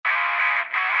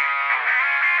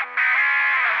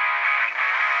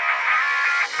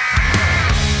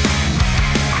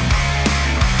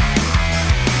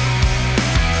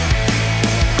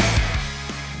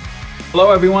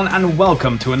Hello, everyone, and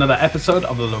welcome to another episode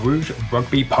of the Le Rouge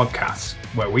Rugby Podcast,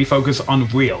 where we focus on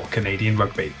real Canadian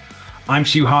rugby. I'm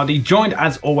Stu Hardy, joined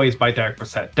as always by Derek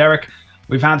Brissett. Derek,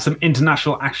 we've had some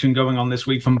international action going on this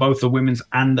week from both the women's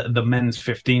and the men's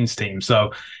 15s team.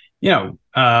 So,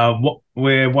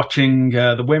 we're watching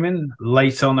the women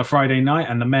late on the Friday night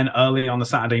and the men early on the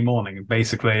Saturday morning.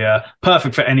 Basically,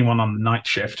 perfect for anyone on the night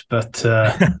shift. But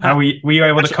how were you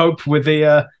able to cope with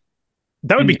the...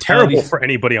 That would be terrible for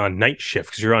anybody on night shift,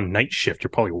 because you're on night shift. You're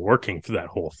probably working through that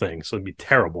whole thing. So it'd be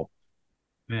terrible.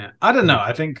 Yeah, I don't know.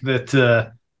 I think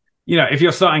that, if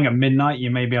you're starting at midnight, you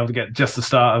may be able to get just the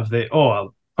start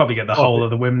of probably get the whole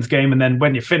of the women's game. And then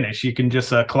when you finish, you can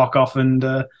just clock off and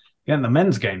get in the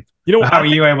men's game. How are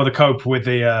you able to cope with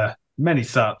the many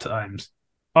start times?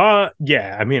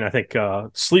 Yeah, I mean, I think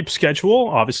sleep schedule,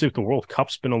 obviously with the World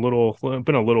Cup's been a little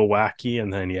wacky.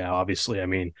 And then, yeah, obviously, I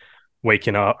mean,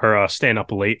 waking up or staying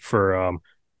up late for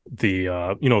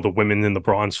the women in the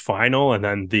bronze final, and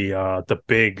then the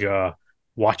big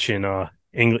watching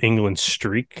England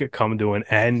streak come to an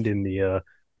end in the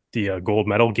gold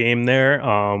medal game there.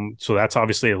 So that's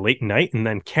obviously a late night, and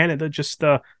then Canada, just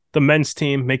the men's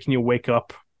team making you wake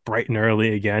up bright and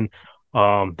early again.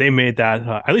 They made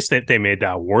that at least they made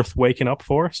that worth waking up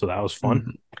for, so that was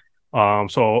fun.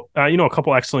 Mm-hmm. A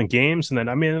couple excellent games, and then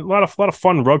I mean a lot of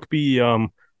fun rugby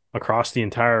across the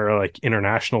entire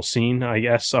international scene, I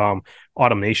guess.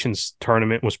 Autumn Nations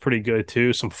tournament was pretty good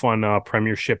too. Some fun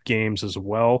premiership games as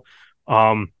well.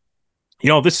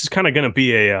 This is kind of going to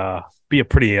be a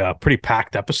pretty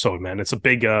packed episode, man. It's a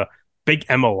big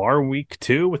MLR week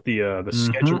too, with the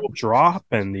schedule drop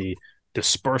and the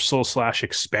dispersal /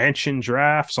 expansion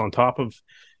drafts on top of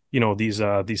these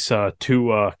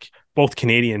two both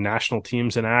Canadian national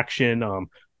teams in action.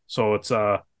 So it's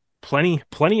plenty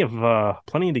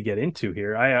to get into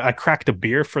here. I cracked a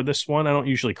beer for this one. I don't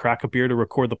usually crack a beer to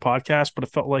record the podcast, but it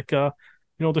felt like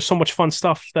there's so much fun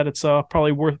stuff that it's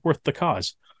probably worth the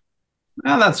cause.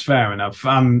 Well, that's fair enough.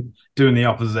 I'm doing the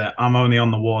opposite. I'm only on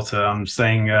the water. I'm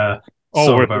staying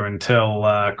sober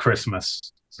until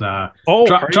Christmas. So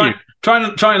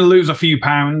trying to lose a few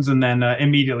pounds and then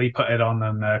immediately put it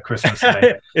on Christmas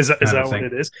Day. Is that what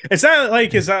it is? Is that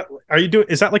like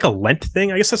a Lent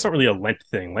thing? I guess that's not really a Lent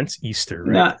thing. Lent's Easter,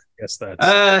 right? Nah, I guess that's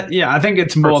I think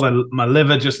it's more that my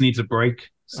liver just needs a break.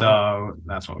 So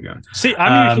that's what we're going. See,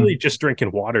 I'm usually just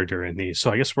drinking water during these,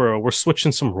 so I guess we're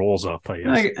switching some roles up. I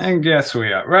guess. I guess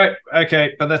we are. Right.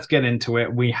 Okay, but let's get into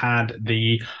it. We had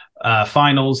the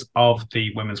finals of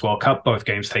the Women's World Cup, both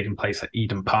games taking place at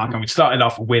Eden Park, and we started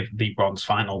off with the bronze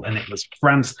final, and it was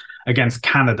France against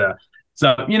Canada. So,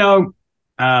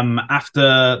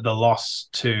 after the loss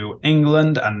to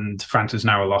England, and France is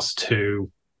now a loss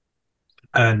to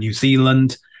New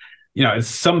Zealand, it's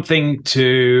something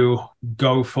to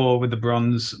go for with the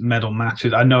bronze medal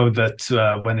matches. I know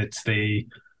that when it's the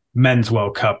Men's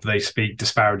World Cup, they speak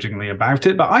disparagingly about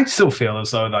it, but I still feel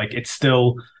as though it's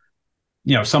still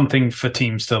something for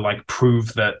teams to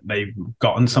prove that they've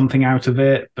gotten something out of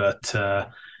it. But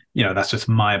that's just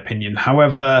my opinion.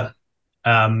 However,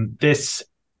 this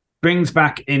brings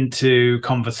back into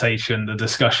conversation the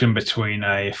discussion between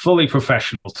a fully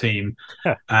professional team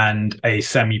and a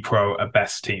semi-pro at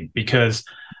best team, because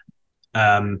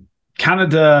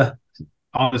Canada,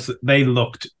 honestly, they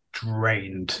looked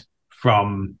drained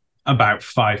from about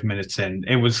 5 minutes in.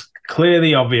 It was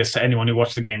clearly obvious to anyone who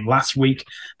watched the game last week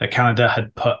that Canada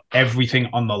had put everything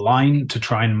on the line to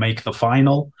try and make the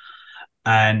final.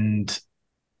 And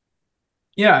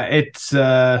yeah, it's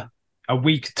a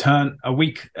week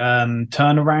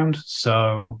turnaround.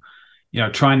 So,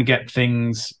 trying to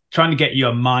get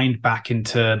your mind back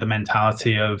into the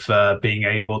mentality of being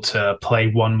able to play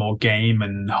one more game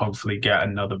and hopefully get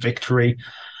another victory.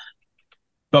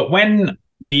 But when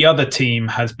the other team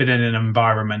has been in an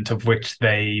environment of which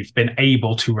they've been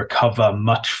able to recover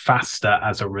much faster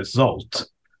as a result,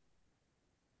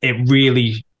 it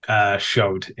really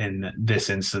showed in this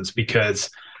instance, because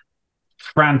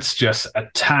France just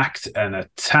attacked and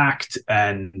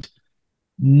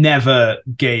never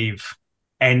gave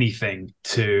anything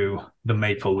to the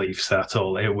Maple Leafs at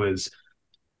all. It was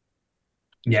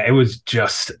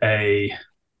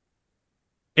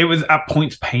at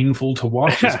points painful to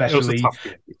watch, especially.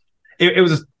 It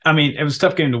was a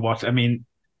tough game to watch. I mean,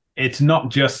 it's not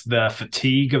just the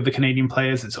fatigue of the Canadian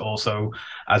players, it's also,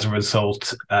 as a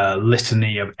result, a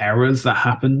litany of errors that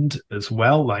happened as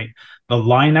well. Like the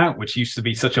line out, which used to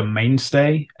be such a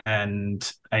mainstay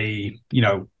and a,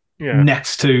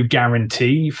 next to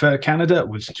guarantee for Canada,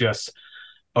 was just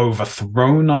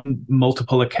overthrown on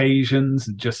multiple occasions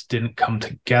and just didn't come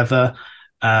together.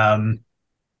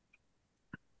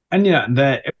 And yeah,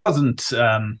 it wasn't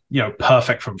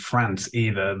perfect from France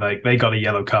either. Like they got a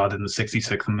yellow card in the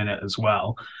 66th minute as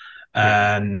well.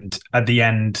 Yeah. And at the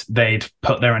end, they'd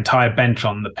put their entire bench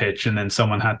on the pitch, and then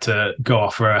someone had to go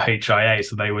off for a HIA,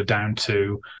 so they were down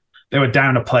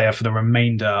a player for the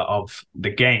remainder of the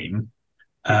game.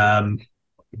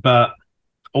 But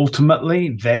ultimately,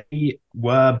 they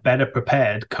were better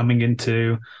prepared coming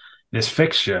into this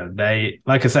fixture.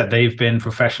 Like I said, they've been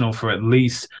professional for at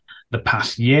least the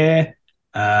past year.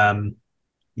 I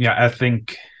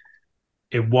think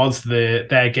it was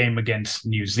their game against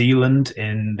New Zealand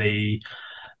in the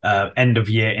end of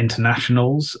year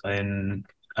internationals in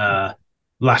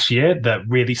last year that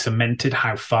really cemented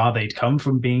how far they'd come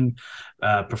from being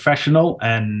professional.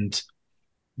 And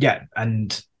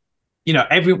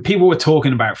every people were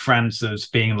talking about France as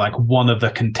being like one of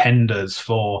the contenders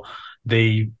for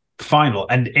the final.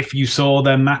 And if you saw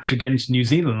their match against New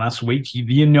Zealand last week,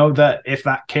 you know that if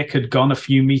that kick had gone a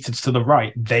few meters to the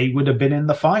right, they would have been in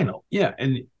the final. Yeah,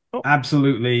 and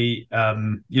absolutely,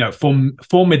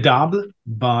 formidable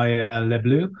by Les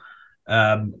Bleus.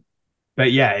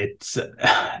 But yeah, it's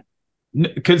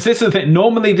because this is the thing.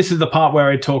 Normally, this is the part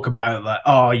where I talk about like,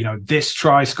 this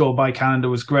try scored by Canada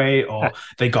was great, or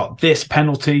they got this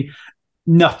penalty.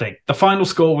 Nothing. The final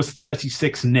score was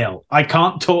 36-0. I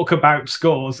can't talk about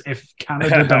scores if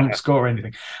Canada don't score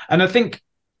anything. And I think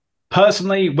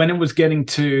personally, when it was getting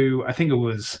to, I think it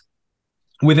was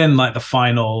within like the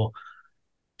final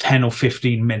 10 or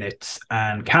 15 minutes,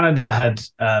 and Canada had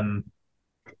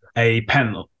a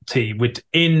penalty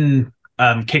within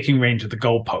kicking range of the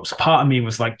goalpost. Part of me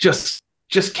was like, just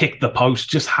kick the post,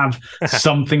 just have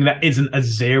something that isn't a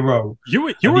zero. You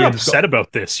were upset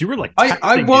about this. You were like,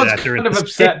 I was kind of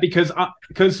upset because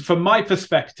from my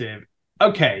perspective,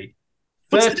 okay,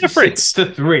 what's the difference?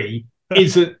 36-3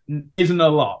 isn't a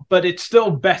lot, but it's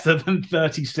still better than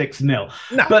 36-0.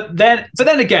 No. But then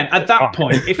again, at that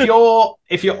point, if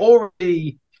you're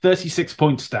already 36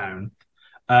 points down,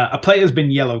 a player's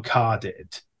been yellow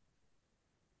carded,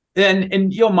 then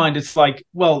in your mind it's like,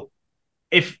 well,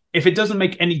 if it doesn't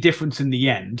make any difference in the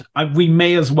end, we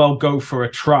may as well go for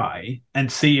a try and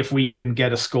see if we can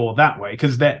get a score that way.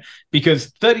 Because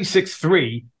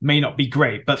 36-3 may not be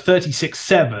great, but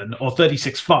 36-7 or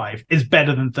 36-5 is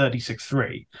better than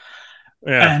 36-3.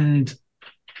 Yeah. And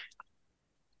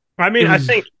I mean, I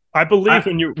believe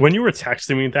when you were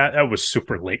texting me that was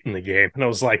super late in the game, and I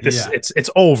was like, it's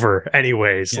over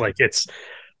anyways. Yeah. Like it's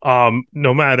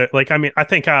no matter, like, I mean, I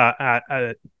think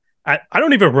I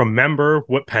don't even remember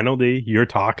what penalty you're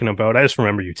talking about. I just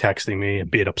remember you texting me and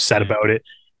being upset about it.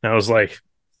 And I was like,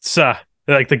 it's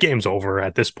like the game's over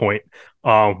at this point.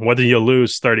 Whether you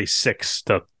lose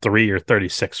 36-3 or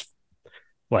 36-5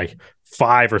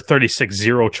 or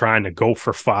 36-0 trying to go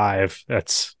for 5,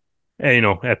 that's,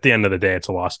 at the end of the day, it's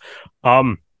a loss.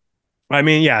 I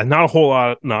mean, yeah, not a whole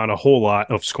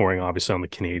lot of scoring, obviously, on the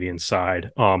Canadian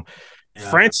side.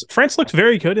 Yeah. France looked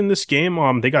very good in this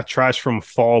game. They got tries from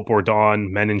Fall, Bourdon,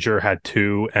 Menninger had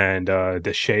 2, and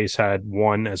Deshays had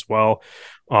 1 as well.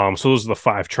 So those are the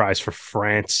 5 tries for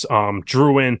France.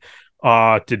 Drouin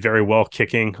did very well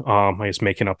kicking, I guess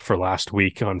making up for last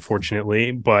week,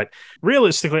 unfortunately. But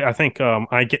realistically, I think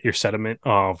I get your sentiment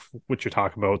of what you're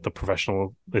talking about, the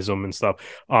professionalism and stuff.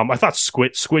 I thought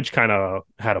Squidge kind of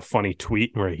had a funny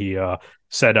tweet where he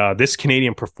said, this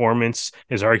Canadian performance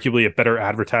is arguably a better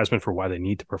advertisement for why they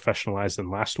need to professionalize than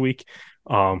last week.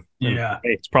 Yeah,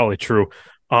 it's probably true.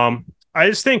 I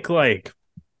just think, like,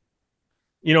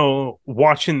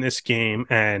 watching this game,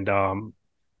 and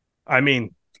I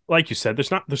mean, like you said,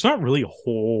 there's not really a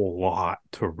whole lot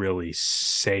to really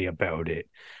say about it,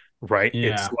 right?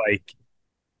 Yeah. It's like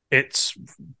it's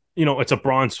the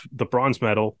bronze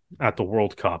medal at the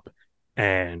World Cup.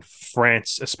 And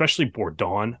France, especially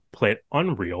Bourdon, played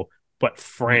unreal, but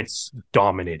France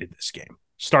dominated this game.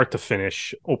 Start to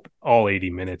finish, all 80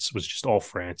 minutes was just all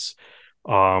France.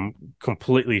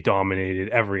 Completely dominated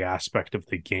every aspect of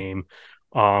the game.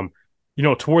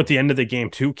 Toward the end of the game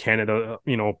too, Canada,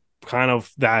 kind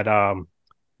of that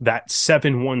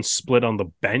 7-1 split on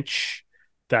the bench.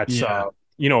 That's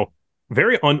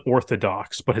very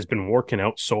unorthodox, but has been working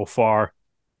out so far.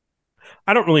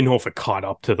 I don't really know if it caught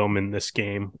up to them in this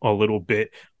game a little bit.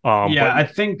 But I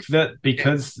think that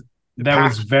because there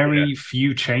was very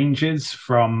few changes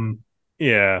from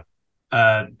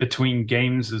between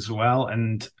games as well,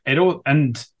 and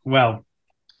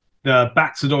the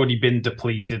backs had already been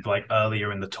depleted like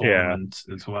earlier in the tournament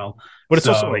as well. But it's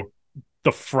also like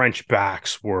the French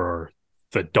backs were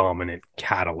the dominant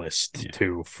catalyst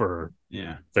for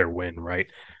their win, right?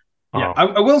 Yeah,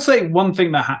 I will say one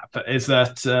thing that happened is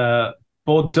that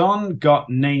Bourdon got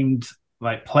named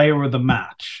like player of the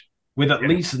match with at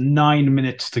least 9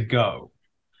 minutes to go.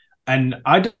 And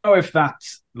I don't know if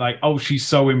that's like, oh, she's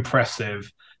so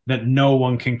impressive that no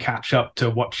one can catch up to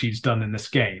what she's done in this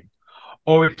game,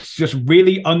 or it just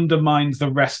really undermines the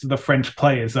rest of the French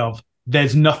players of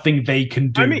there's nothing they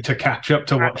can do to catch up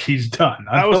to what she's done.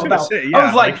 I was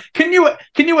like, can you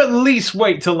at least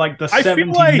wait till like the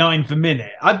 79th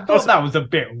minute? I thought that was a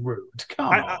bit rude. Come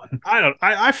on.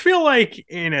 I feel like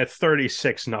in a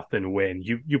 36-0 win,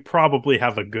 you probably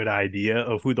have a good idea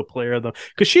of who the player of the,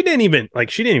 because she didn't even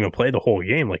play the whole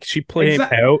game. Like she played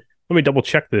out. Let me double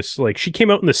check this. Like she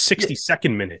came out in the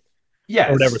 62nd minute. Yeah,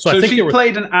 or whatever. So I think she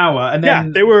played an hour, and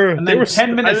then they were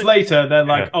 10 minutes later. They're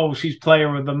like, "Oh, she's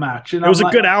player of the match." And it was a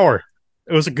good hour.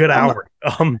 It was a good hour.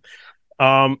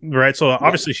 Right. So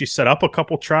obviously she set up a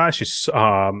couple tries. She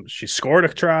scored a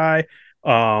try.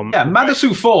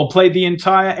 Madasu Fall played the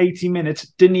entire 80 minutes.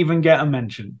 Didn't even get a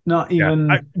mention. Not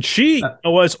even. She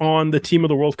was on the team of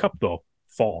the World Cup though.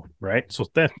 Fall, right? So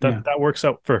that works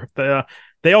out for the.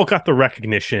 They all got the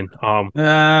recognition.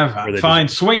 Fine.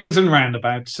 Swings and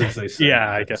roundabouts, as they say. Yeah,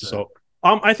 I guess so.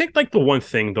 I think like the one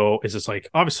thing though is it's like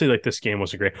obviously like this game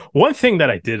wasn't great. One thing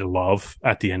that I did love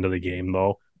at the end of the game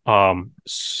though,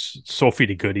 Sophie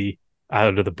de Goody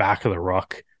out of the back of the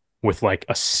ruck with like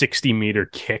a 60-meter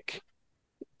kick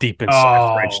deep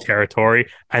inside French territory,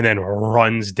 and then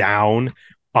runs down.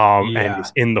 And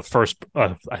is in the first,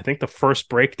 I think the first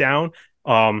breakdown.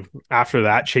 After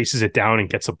that, chases it down and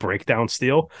gets a breakdown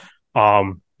steal,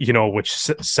 which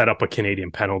set up a Canadian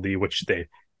penalty, which they,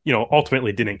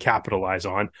 ultimately didn't capitalize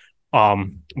on.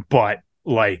 But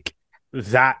like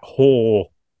that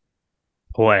whole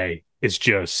play is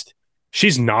just,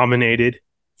 she's nominated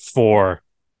for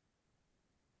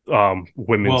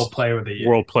women's World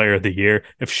Player of the Year.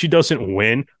 If she doesn't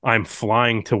win, I'm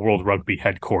flying to World Rugby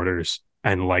headquarters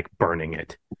and like burning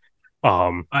it.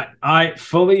 I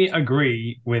fully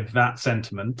agree with that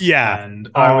sentiment. Yeah, and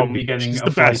I would be getting a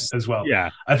flight as well.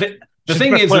 Yeah, I think the she's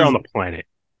thing the best is player on the planet.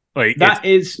 Like that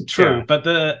is true, yeah.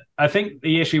 But I think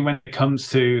the issue when it comes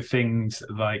to things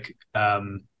like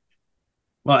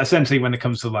essentially when it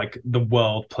comes to like the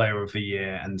World Player of the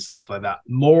Year and stuff like that,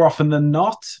 more often than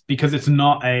not, because it's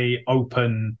not a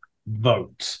open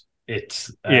vote,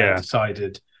 it's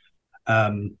decided.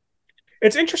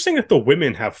 It's interesting that the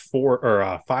women have 4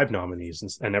 or 5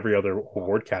 nominees, and every other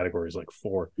award category is like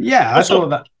 4. Yeah, I thought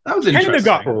that was interesting. Canada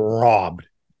got robbed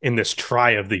in this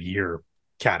Try of the Year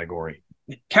category.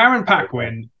 Karen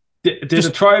Paquin did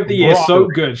a Try of the Year so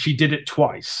good, she did it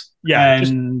twice. Yeah,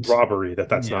 and just robbery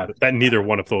that's not that neither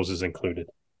one of those is included.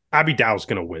 Abby Dow's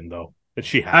going to win though, but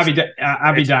she has.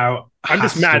 Abby Dow. I'm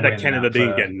just mad that Canada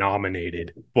didn't get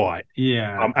nominated, but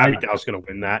Abby Dow's going to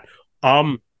win that.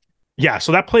 Yeah,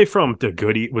 so that play from de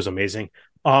Goody was amazing.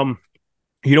 To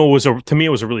me it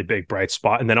was a really big bright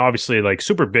spot, and then obviously like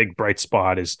super big bright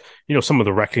spot is some of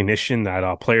the recognition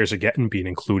that players are getting, being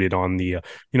included on the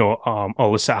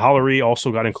Alyssa Hallery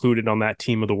also got included on that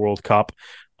team of the World Cup,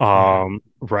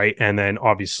 right? And then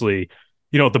obviously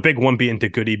the big one being de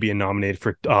Goody being nominated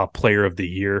for Player of the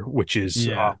Year, which is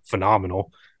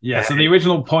phenomenal. Yeah, so the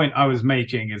original point I was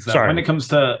making is that when it comes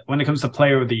to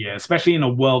Player of the Year, especially in a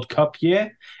World Cup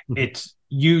year, it's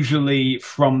usually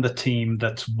from the team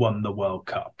that's won the World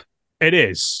Cup. It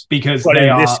is. Because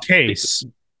in this case,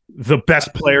 the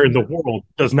best player in the world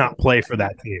does not play for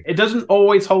that team. It doesn't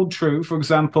always hold true. For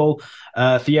example,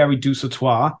 Thierry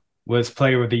Dusautoir was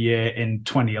Player of the Year in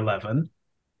 2011.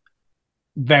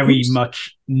 Very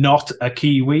much not a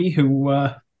Kiwi who won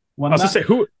that. I was going to say,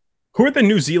 who are the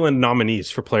New Zealand nominees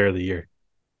for Player of the Year?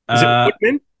 Is it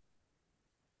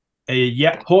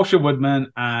Woodman? Portia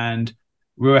Woodman and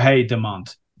Ruahei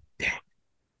Demant.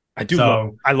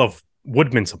 I love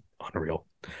Woodman's unreal.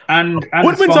 And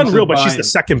Woodman's unreal, but she's the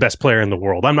second best player in the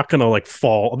world. I'm not going to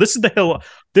fall. This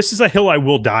is a hill I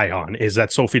will die on, is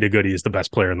that Sophie de Goody is the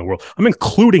best player in the world. I'm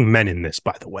including men in this,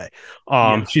 by the way.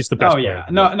 She's the best player.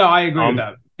 No, I agree with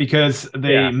that, because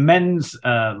the men's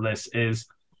list is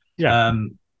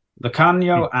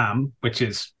Lukhanyo Am, which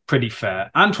is pretty fair.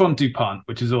 Antoine Dupont,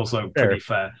 which is also pretty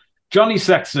fair. Johnny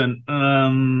Sexton,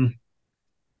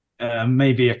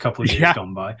 maybe a couple of years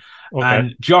gone by. Okay.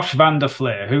 And Josh Van der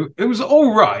Fleer, who's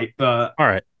all right, but all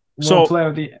right. Player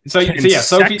of the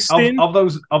Sophie Sexton, of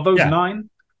those 9.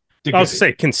 I was to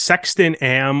say, can Sexton,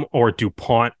 Am, or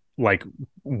Dupont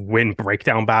win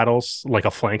breakdown battles like a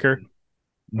flanker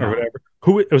or whatever?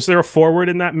 Who was there a forward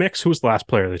in that mix? Who was the last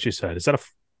player that you said? Is that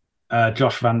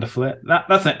Josh Van der Fleer?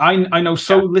 That's it. I know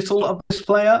so little of this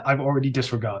player. I've already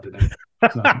disregarded him.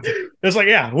 So, It's like,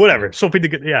 yeah, whatever. Something to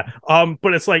get, yeah.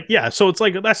 But it's like, yeah. So it's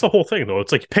like that's the whole thing, though.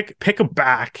 It's like pick a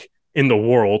back in the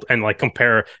world and like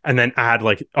compare, and then add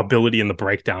like ability in the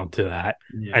breakdown to that,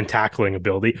 yeah, and tackling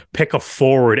ability. Pick a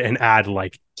forward and add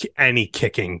like any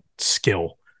kicking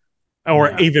skill, or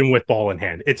yeah, even with ball in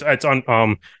hand. It's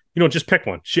on just pick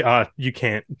one. You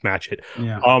can't match it.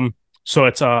 yeah, So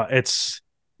it's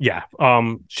yeah.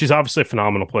 She's obviously a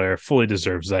phenomenal player, fully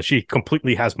deserves that. She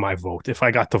completely has my vote. If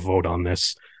I got to vote on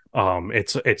this,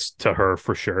 it's to her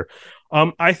for sure.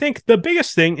 I think the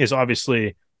biggest thing is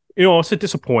obviously, it's a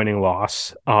disappointing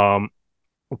loss.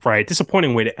 Right,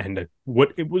 disappointing way to end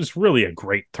what it was really a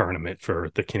great tournament for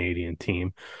the Canadian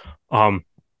team. Um,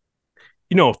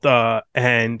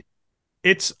 and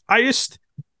it's I just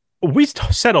we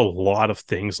said a lot of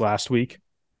things last week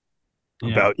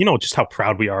yeah, about just how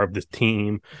proud we are of this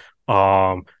team,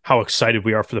 how excited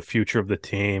we are for the future of the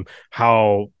team,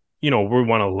 how we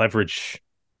want to leverage,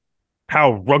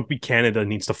 how Rugby Canada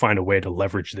needs to find a way to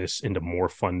leverage this into more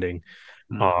funding,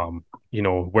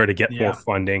 where to get more yeah,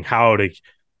 funding, how to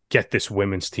get this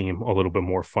women's team a little bit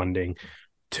more funding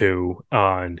too,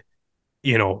 and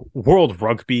World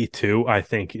Rugby too, I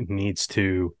think needs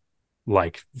to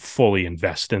like fully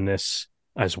invest in this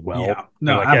as well. yeah. And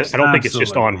No, like I don't think it's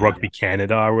just on absolutely. Rugby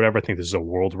Canada or whatever. I think this is a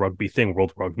World Rugby thing.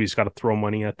 World Rugby's got to throw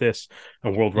money at this,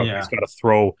 and World Rugby's Yeah, got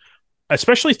to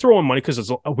especially throwing money,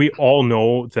 because we all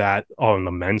know that on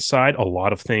the men's side, a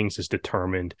lot of things is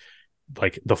determined.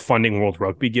 Like the funding World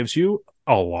Rugby gives you,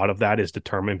 a lot of that is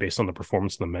determined based on the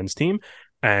performance of the men's team.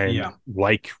 And yeah,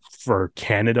 like for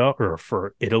Canada or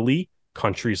for Italy,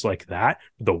 countries like that,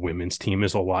 the women's team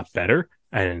is a lot better.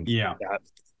 And yeah, that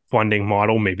funding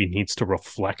model maybe needs to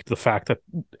reflect the fact that,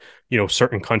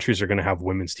 certain countries are going to have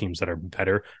women's teams that are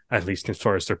better, at least as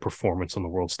far as their performance on the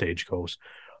world stage goes.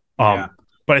 yeah.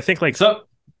 But I think like, So,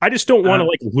 I just don't want to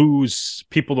like lose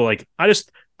people to like,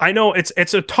 I know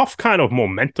it's a tough kind of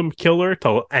momentum killer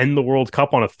to end the World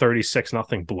Cup on a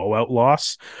 36-0 blowout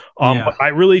loss. yeah, But I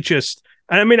really just,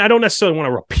 I mean, I don't necessarily want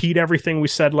to repeat everything we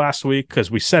said last week,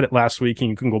 because we said it last week and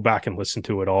you can go back and listen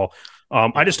to it all.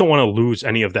 I just don't want to lose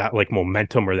any of that like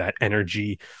momentum or that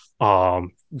energy.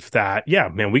 That, yeah,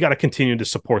 man, we got to continue to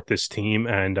support this team.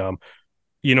 And,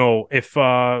 if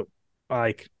I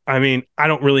mean,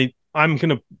 I'm going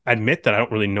to admit that I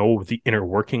don't really know the inner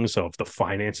workings of the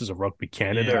finances of Rugby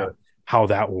Canada, yeah, or how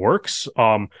that works.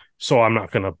 So I'm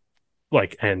not going to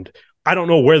and I don't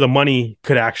know where the money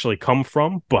could actually come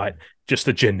from, but just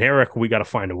the generic, we got to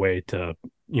find a way to,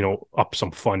 up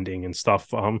some funding and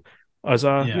stuff.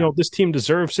 This team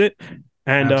deserves it.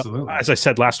 And absolutely. as I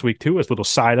said last week too, as a little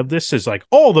side of this is like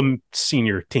all the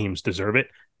senior teams deserve it.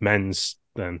 Men's,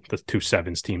 then the 2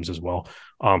 sevens teams as well.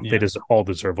 They all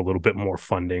deserve a little bit more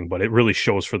funding, but it really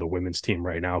shows for the women's team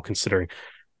right now, considering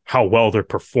how well they're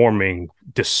performing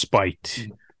despite,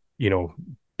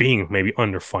 being maybe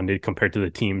underfunded compared to the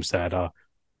teams that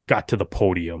got to the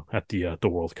podium at the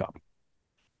World Cup.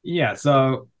 Yeah,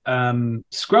 so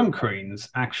Scrum Queens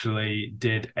actually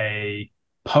did a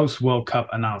post-World Cup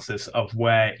analysis of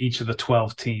where each of the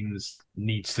 12 teams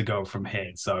needs to go from here.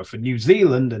 So for New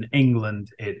Zealand and England,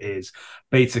 it is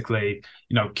basically,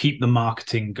 keep the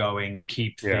marketing going,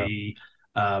 keep the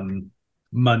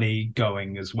money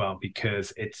going as well,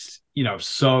 because it's,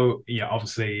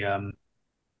 obviously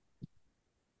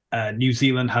New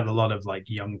Zealand had a lot of like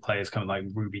young players coming, like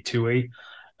Ruby Tui.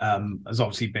 Has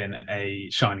obviously been a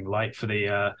shining light for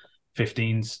the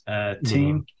 15s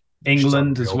team.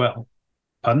 England as well.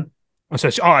 Pardon?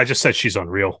 I just said she's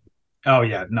unreal. Oh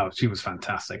yeah, no, she was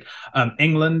fantastic.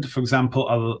 England, for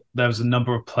example, there was a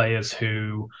number of players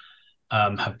who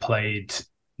have played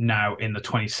now in the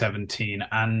 2017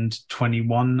 and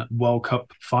 21 World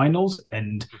Cup finals,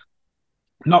 and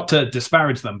not to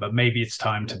disparage them, but maybe it's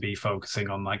time to be focusing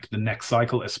on like the next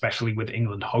cycle, especially with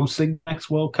England hosting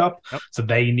next World Cup. Yep. So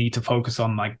they need to focus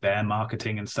on like their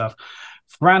marketing and stuff.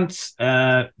 France,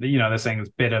 they're saying it's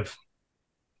a bit of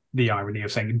the irony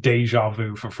of saying deja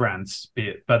vu for France,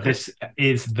 but this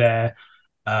is their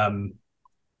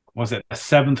was it a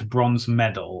 7th bronze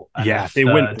medal? And they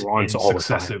win bronze all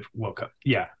successive the time. World Cup.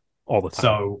 Yeah, all the time.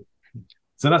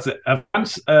 So that's it.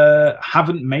 France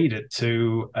haven't made it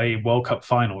to a World Cup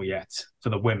final yet, for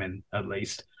the women at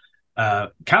least.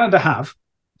 Canada have.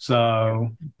 So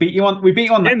we beat you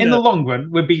on that. In the long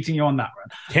run, we're beating you on that run.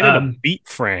 Canada beat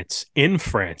France in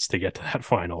France to get to that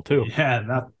final too. Yeah,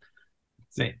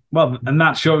 and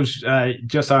that shows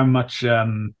just how much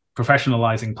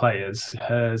professionalizing players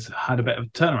has had a bit of a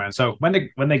turnaround. So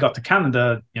when they got to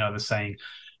Canada, they're saying,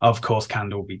 of course,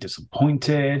 Canada will be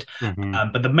disappointed.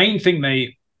 Mm-hmm. But the main thing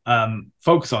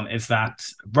focus on is that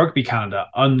Rugby Canada,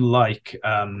 unlike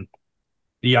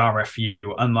the RFU,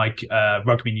 unlike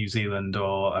Rugby New Zealand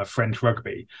or French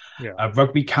Rugby,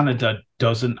 Rugby Canada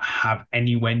doesn't have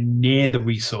anywhere near the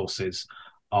resources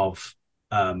of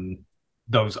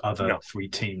those other three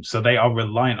teams. So they are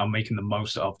reliant on making the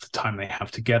most of the time they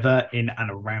have together in and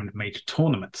around major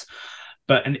tournaments.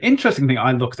 But an interesting thing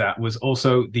I looked at was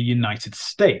also the United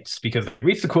States, because they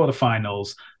reached the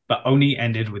quarterfinals, but only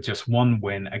ended with just one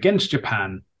win against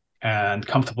Japan and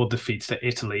comfortable defeats to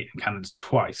Italy and Canada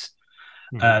twice.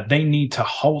 They need to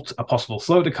halt a possible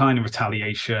slow decline in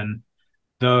retaliation,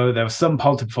 though there was some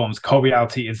positive performance. Core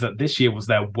reality is that this year was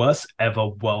their worst ever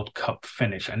World Cup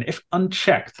finish, and if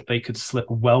unchecked, they could slip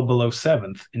well below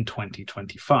 7th in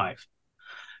 2025.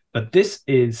 But this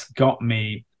is got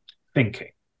me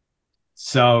thinking.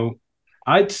 So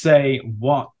I'd say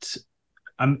what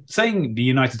I'm saying the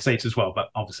United States as well, but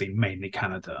obviously mainly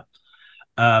Canada.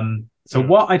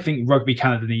 What I think Rugby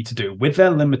Canada need to do with their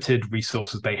limited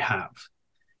resources they have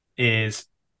is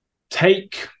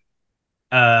take,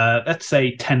 let's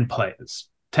say, 10 players,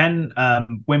 10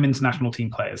 women's national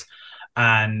team players.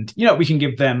 And, we can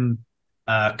give them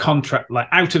contract, like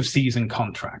out of season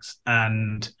contracts.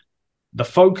 And the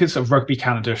focus of Rugby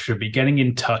Canada should be getting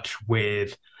in touch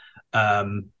with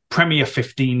Premier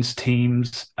 15s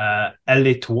teams,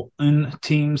 Elite 1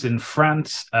 teams in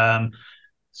France,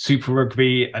 Super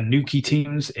Rugby and Nuki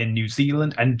teams in New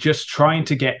Zealand, and just trying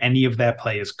to get any of their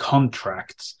players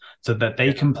contracts so that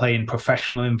they can play in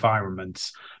professional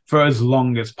environments for as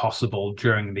long as possible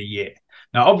during the year.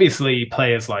 Now, obviously,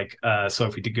 players like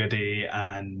Sophie de Goody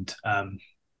and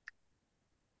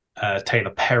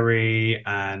Taylor Perry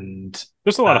and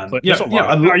there's a lot of players.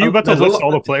 Are you about to list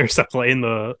all the players that play in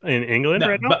England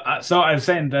right now? But, so I was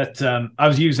saying that I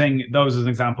was using those as an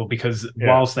example because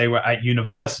whilst they were at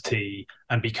university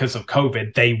and because of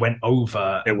COVID, they went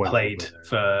over and played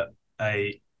for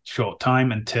a short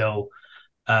time until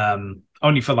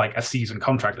only for like a season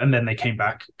contract, and then they came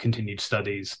back, continued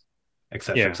studies,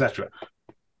 etc., etc.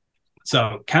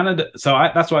 So Canada. So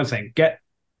that's what I was saying. Get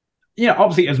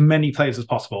obviously as many players as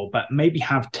possible, but maybe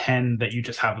have 10 that you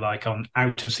just have like on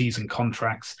out of season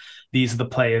contracts. These are the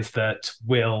players that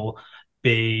will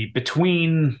be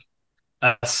between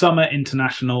summer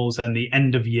internationals and the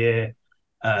end of year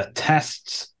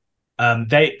tests.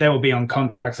 They will be on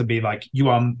contracts to be like, you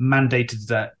are mandated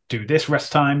to do this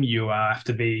rest time. You have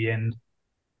to be in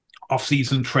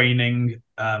off-season training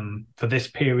for this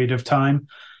period of time,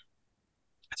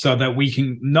 so that we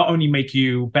can not only make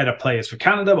you better players for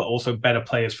Canada, but also better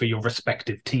players for your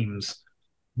respective teams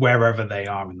wherever they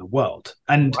are in the world.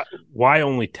 And why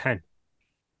only 10?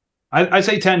 I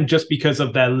say 10 just because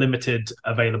of their limited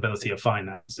availability of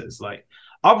finances. Like,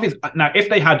 obviously, now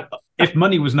if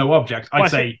money was no object, I'd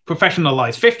say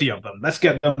professionalize 50 of them. Let's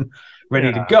get them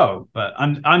ready to go. But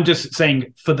I'm just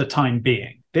saying for the time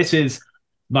being, this is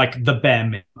like the bare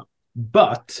minimum.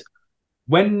 But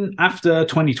when after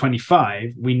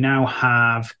 2025, we now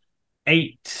have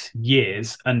 8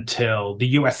 years until the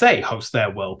USA hosts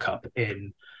their World Cup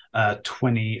in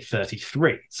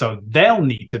 2033. So they'll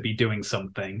need to be doing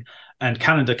something, and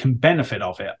Canada can benefit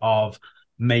of it, of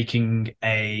making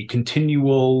a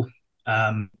continual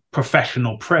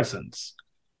professional presence.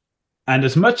 And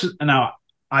as much as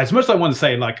I want to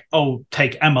say, like, oh,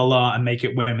 take MLR and make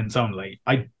it women's only,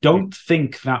 I don't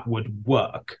think that would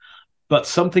work. But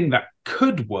something that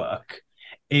could work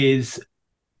is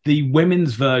the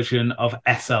women's version of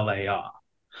SLAR.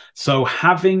 So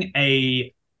having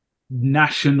a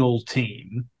national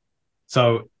team,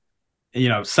 so,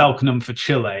 Selknam for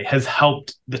Chile has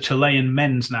helped the Chilean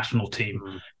men's national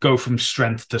team go from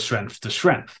strength to strength to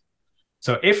strength.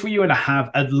 So if we were to have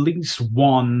at least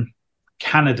one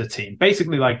Canada team,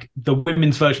 basically like the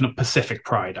women's version of Pacific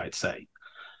Pride, I'd say,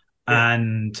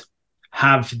 and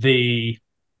have the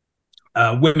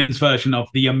women's version of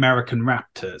the American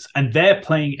Raptors, and they're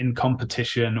playing in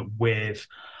competition with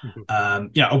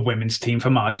a women's team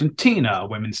from Argentina, a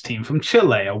women's team from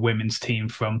Chile, a women's team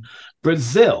from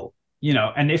Brazil,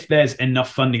 and if there's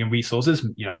enough funding and resources,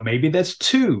 maybe there's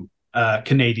 2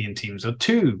 Canadian teams or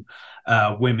 2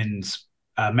 women's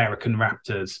American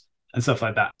Raptors and stuff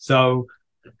like that. So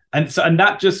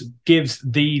that just gives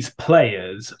these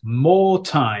players more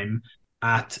time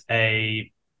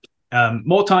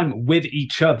more time with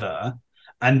each other,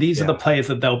 and these are the players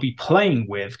that they'll be playing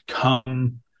with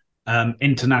come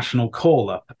international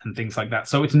call-up and things like that.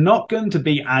 So it's not going to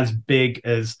be as big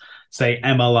as, say,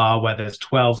 MLR, where there's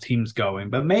 12 teams going,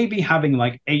 but maybe having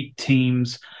like 8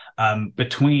 teams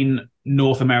between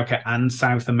North America and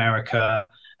South America,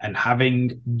 and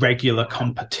having regular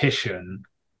competition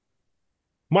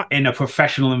in a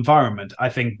professional environment, I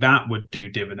think that would do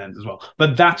dividends as well.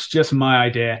 But that's just my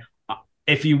idea.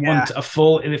 If you want a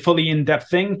fully in-depth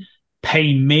thing,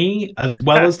 pay me as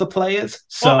well as the players.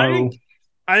 So well,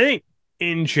 I think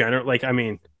in general, like, I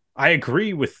mean, I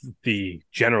agree with the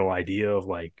general idea of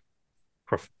like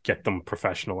get them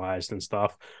professionalized and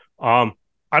stuff. I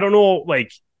don't know,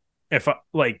 like, if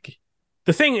like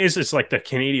the thing is like the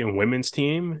Canadian women's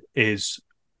team is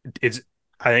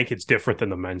I think it's different than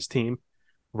the men's team,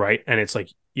 right? And it's like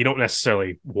you don't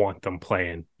necessarily want them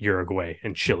playing Uruguay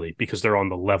and Chile because they're on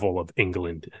the level of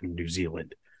England and New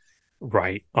Zealand,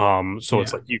 right? So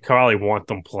it's like you probably want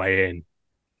them playing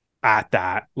at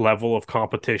that level of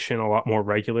competition a lot more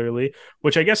regularly,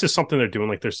 which I guess is something they're doing.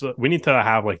 Like we need to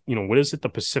have like, what is it? The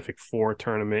Pacific 4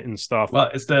 tournament and stuff. Well,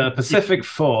 it's the Pacific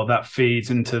 4 that feeds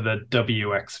into the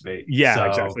WXV. Yeah,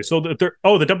 exactly. So the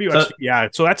WXV, yeah.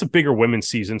 So that's a bigger women's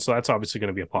season. So that's obviously going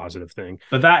to be a positive thing.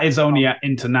 But that is only at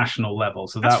international level.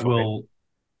 So that will,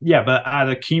 but at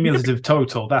a cumulative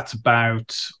total, that's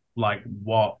about like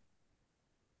what,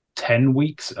 10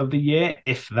 weeks of the year,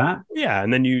 if that. Yeah,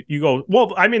 and then you go,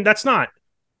 well, I mean, that's not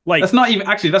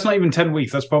 10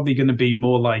 weeks. That's probably going to be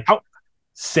more like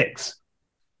 6.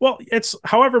 Well, it's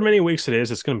however many weeks it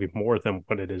is, it's going to be more than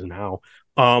what it is now.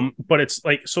 But it's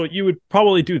like, so you would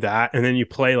probably do that, and then you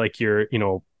play like your,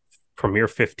 Premier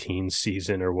 15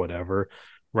 season or whatever,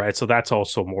 right? So that's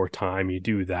also more time. You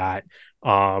do that.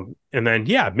 And then,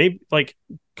 maybe like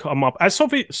come up as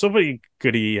Sophie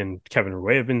Goody and Kevin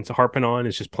Roy have been harping on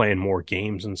is just playing more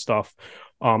games and stuff.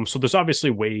 So there's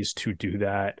obviously ways to do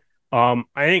that. I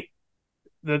think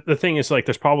the thing is like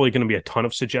there's probably going to be a ton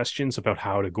of suggestions about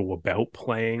how to go about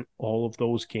playing all of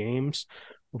those games,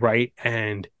 right?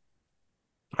 And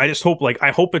I just hope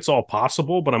I hope it's all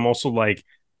possible, but I'm also like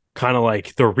kind of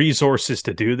like the resources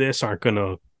to do this aren't going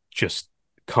to just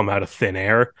come out of thin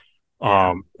air.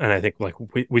 And I think like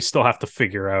we still have to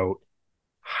figure out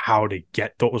how to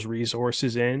get those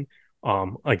resources in.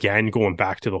 Again, going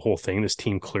back to the whole thing, this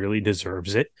team clearly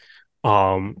deserves it.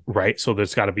 Right. So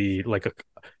there's got to be like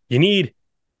you need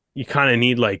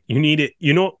it.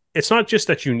 It's not just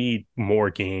that you need more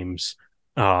games,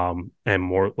 and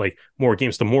more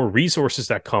games. The more resources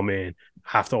that come in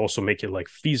have to also make it like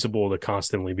feasible to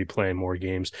constantly be playing more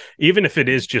games, even if it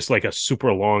is just like a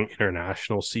super long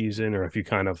international season, or if you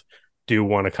kind of do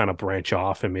want to kind of branch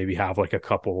off and maybe have like a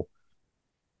couple,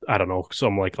 I don't know,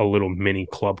 some like a little mini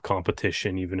club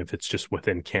competition, even if it's just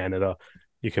within Canada.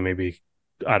 You can maybe,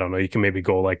 I don't know, you can maybe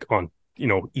go like on,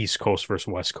 East Coast versus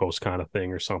West Coast kind of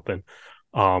thing or something,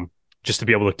 just to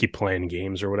be able to keep playing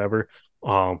games or whatever.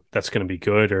 That's going to be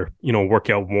good. Or,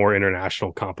 work out more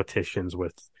international competitions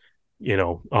with,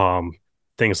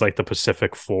 things like the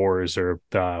Pacific Fours or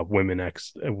the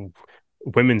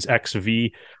Women's XV,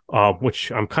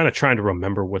 which I'm kind of trying to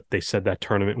remember what they said that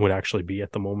tournament would actually be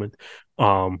at the moment.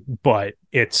 But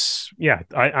it's,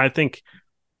 I think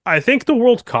the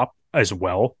World Cup as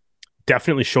well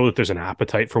definitely show that there's an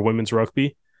appetite for women's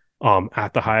rugby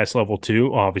at the highest level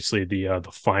too. Obviously the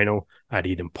final at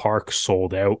Eden Park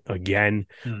sold out again.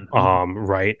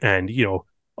 Right. And,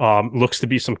 looks to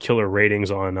be some killer ratings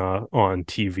on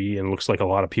TV, and looks like a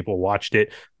lot of people watched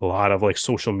it. A lot of like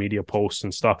social media posts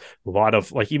and stuff. A lot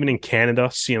of like, even in Canada,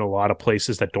 seeing a lot of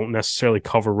places that don't necessarily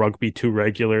cover rugby too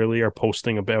regularly are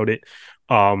posting about it.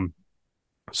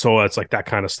 So it's like that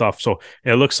kind of stuff. So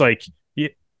it looks like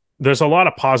there's a lot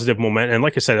of positive momentum. And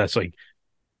like I said, that's like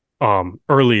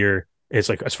earlier, it's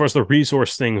like as far as the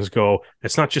resource things go,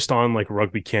 it's not just on like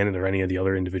Rugby Canada or any of the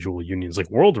other individual unions.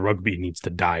 Like World Rugby needs to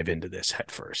dive into this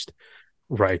head first,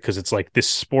 right? Because it's like this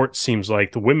sport seems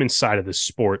like the women's side of this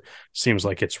sport seems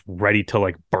like it's ready to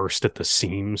like burst at the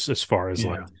seams as far as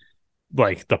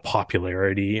like the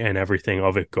popularity and everything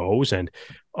of it goes. And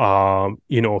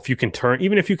if you can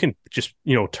just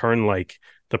turn like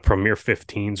the Premier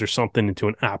 15s or something into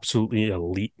an absolutely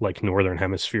elite like Northern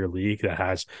Hemisphere league that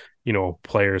has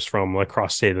players from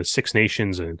across, say, the Six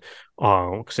Nations, and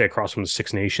across from the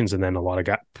Six Nations, and then a lot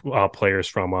of players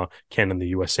from Canada and the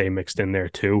USA mixed in there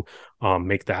too.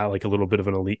 Make that like a little bit of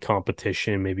an elite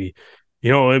competition. Maybe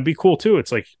it'd be cool too.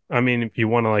 It's like, I mean, if you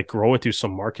want to like grow it, do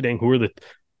some marketing.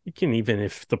 You can, even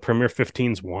if the Premier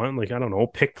 15s want, like, I don't know,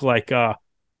 pick like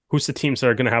who's the teams that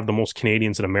are going to have the most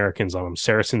Canadians and Americans on them?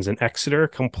 Saracens and Exeter,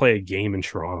 come play a game in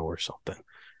Toronto or something.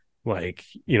 Like,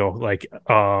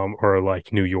 or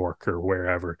like New York or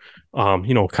wherever,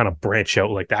 kind of branch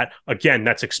out like that. Again,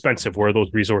 that's expensive. Where are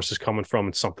those resources coming from?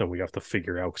 It's something we have to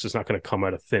figure out, because it's not going to come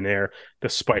out of thin air,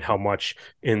 despite how much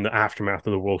in the aftermath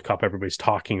of the World Cup everybody's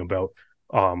talking about.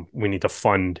 We need to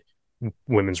fund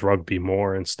women's rugby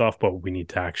more and stuff, but we need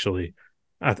to actually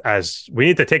as we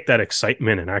need to take that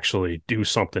excitement and actually do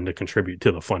something to contribute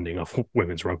to the funding of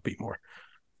women's rugby more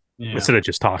instead of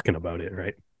just talking about it,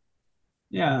 right?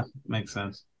 Yeah, makes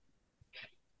sense.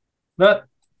 But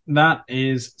that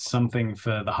is something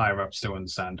for the higher ups to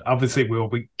understand. Obviously, we'll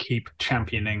keep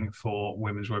championing for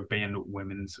women's rugby and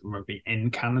women's rugby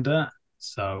in Canada.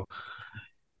 So,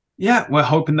 yeah, we're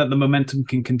hoping that the momentum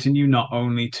can continue not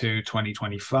only to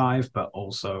 2025, but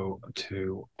also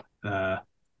to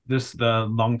the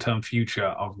long-term future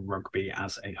of rugby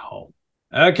as a whole.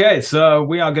 Okay, so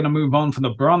we are going to move on from the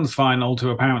bronze final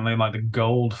to apparently like the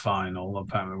gold final.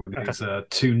 Apparently, with these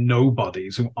two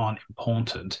nobodies who aren't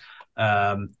important.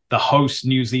 The host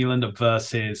New Zealand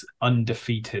versus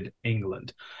undefeated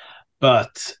England.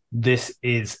 But this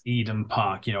is Eden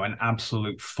Park, an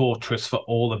absolute fortress for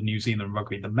all of New Zealand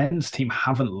rugby. The men's team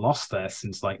haven't lost there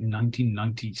since like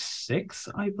 1996,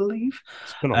 I believe.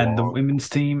 And the women's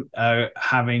team are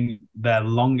having their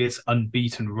longest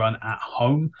unbeaten run at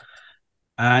home.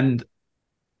 And,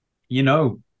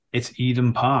 it's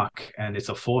Eden Park and it's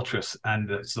a fortress, and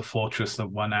it's the fortress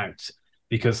that won out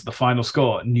because the final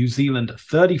score, New Zealand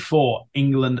 34,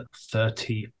 England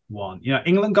 31.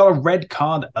 England got a red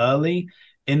card early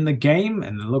in the game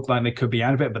and it looked like they could be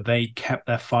out of it, but they kept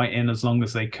their fight in as long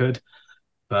as they could.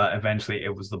 But eventually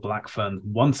it was the Black Ferns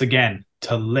once again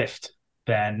to lift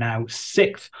their now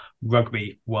 6th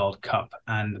Rugby World Cup,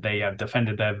 and they have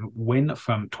defended their win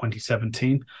from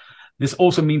 2017. This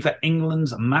also means that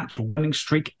England's match winning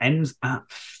streak ends at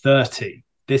 30.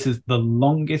 This is the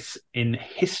longest in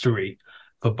history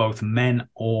for both men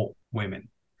or women.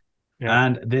 Yeah.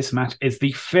 And this match is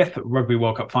the 5th Rugby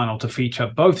World Cup final to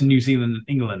feature both New Zealand and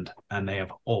England, and they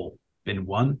have all been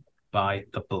won by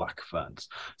the Black Ferns.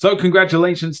 So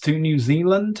congratulations to New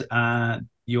Zealand.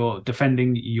 You're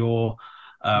defending your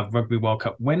Rugby World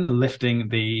Cup win, lifting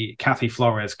the Kathy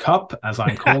Flores Cup, as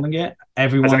I'm calling it.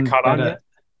 Everyone has that caught on yet?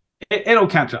 It'll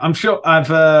catch it. I'm sure.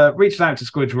 I've reached out to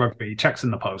Squidge Rugby, checks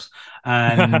in the post,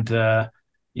 and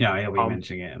he'll be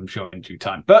mentioning it, I'm sure, in due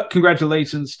time. But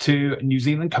congratulations to New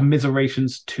Zealand,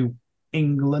 commiserations to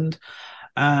England,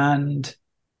 and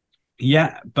you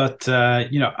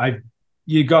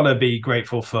gotta be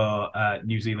grateful for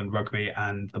New Zealand Rugby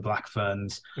and the Black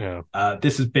Ferns. Yeah,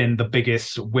 this has been the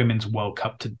biggest women's World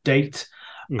Cup to date.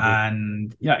 Mm-hmm.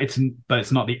 And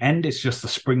it's not the end. It's just the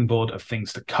springboard of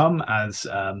things to come, as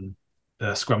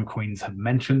the Scrum Queens have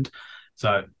mentioned.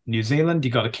 So New Zealand,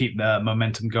 you got to keep the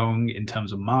momentum going in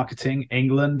terms of marketing.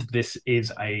 England, this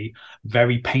is a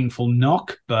very painful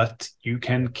knock, but you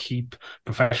can keep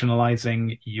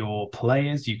professionalizing your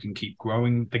players. You can keep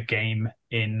growing the game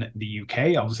in the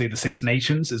UK. Obviously, the Six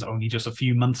Nations is only just a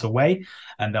few months away,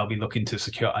 and they'll be looking to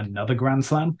secure another Grand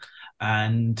Slam.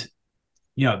 And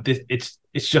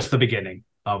it's just the beginning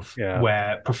of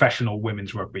where professional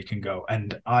women's rugby can go.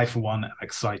 And I, for one, am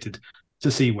excited to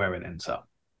see where it ends up.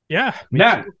 Yeah.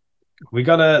 Now, we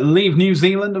got to leave New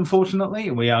Zealand,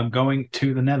 unfortunately. We are going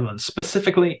to the Netherlands,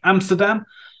 specifically Amsterdam,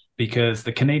 because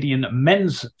the Canadian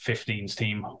men's 15s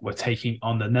team were taking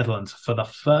on the Netherlands for the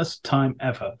first time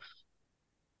ever.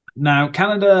 Now,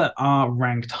 Canada are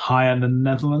ranked higher than the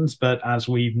Netherlands, but as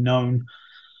we've known,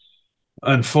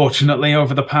 unfortunately,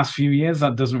 over the past few years,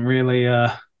 that doesn't really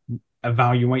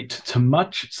evaluate too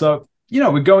much. So,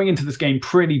 we're going into this game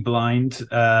pretty blind.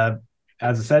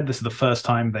 As I said, this is the first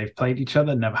time they've played each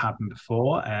other. Never happened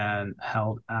before, and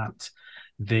held at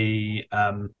the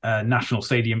National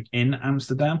Stadium in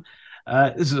Amsterdam.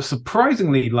 This is a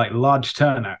surprisingly large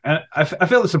turnout. I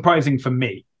feel it's surprising for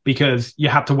me because you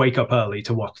had to wake up early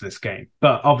to watch this game.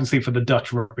 But obviously for the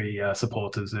Dutch rugby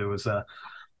supporters, there was a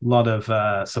lot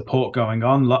of support going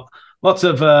on. Lots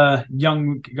of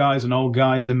young guys and old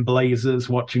guys in blazers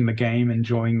watching the game,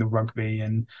 enjoying the rugby.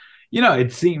 And,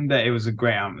 it seemed that it was a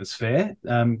great atmosphere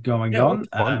going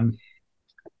on.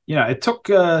 It took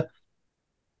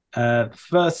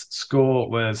first score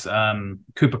was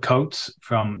Cooper Coates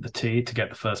from the tee to get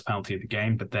the first penalty of the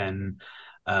game, but then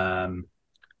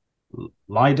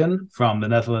Leiden from the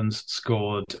Netherlands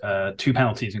scored 2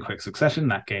 penalties in quick succession.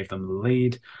 That gave them the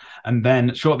lead. And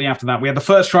then shortly after that, we had the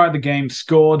first try of the game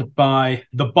scored by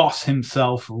the boss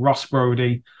himself, Ross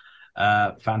Brodie.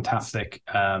 Fantastic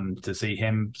to see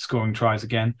him scoring tries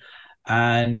again.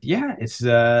 And it's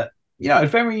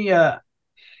very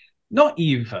not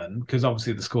even, because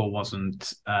obviously the score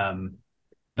wasn't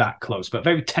that close, but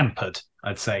very tempered,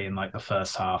 I'd say, in the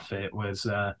first half. It was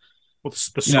the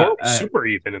score was super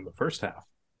even in the first half.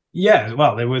 Yeah,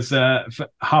 well, it was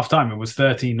half time. It was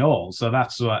 13-all, so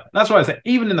that's why I said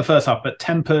even in the first half, but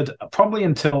tempered probably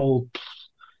until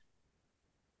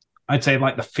I'd say the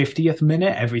 50th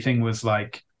minute. Everything was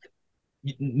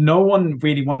no one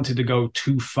really wanted to go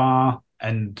too far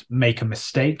and make a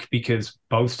mistake because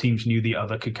both teams knew the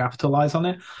other could capitalize on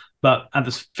it. But at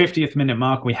the 50th minute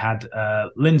mark, we had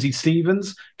Lindsay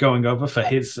Stevens going over for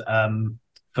his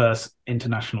first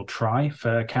international try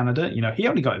for Canada. He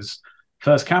only got his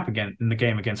first cap again in the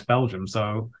game against Belgium.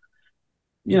 So,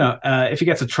 if he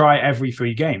gets a try every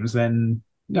 3 games, then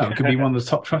it could be one of the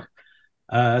top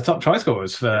try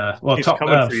scorers top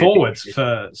forwards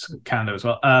for Canada as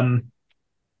well.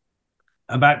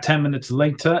 About 10 minutes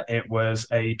later, it was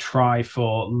a try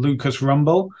for Lucas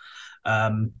Rumble.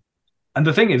 And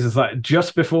the thing is like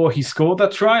just before he scored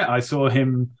that try, I saw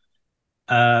him,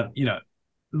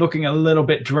 looking a little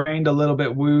bit drained, a little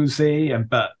bit woozy. And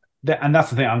that's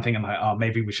the thing. I'm thinking like, oh,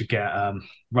 maybe we should get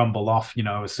Rumble off,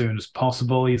 as soon as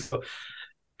possible. He's,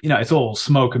 it's all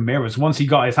smoke and mirrors. Once he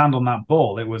got his hand on that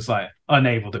ball, it was like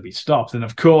unable to be stopped. And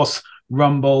of course,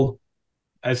 Rumble,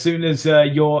 as soon as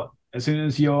you're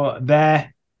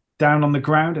there down on the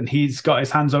ground and he's got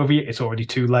his hands over you, it's already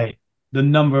too late. The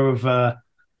number of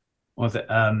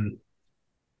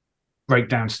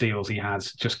breakdown steals he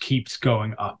has just keeps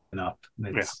going up and up.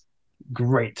 It's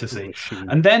great to see.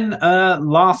 And then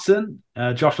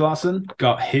Josh Larson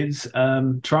got his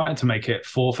try to make it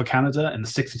 4 for Canada in the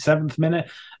 67th minute.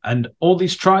 And all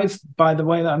these tries, by the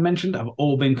way, that I mentioned, have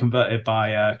all been converted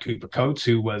by Cooper Coates,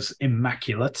 who was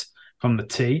immaculate from the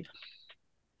tee.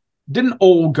 Didn't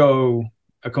all go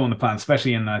according to plan,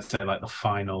 especially in, I'd say, like the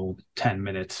final 10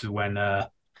 minutes when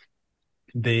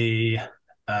the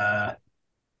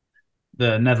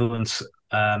Netherlands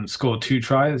scored 2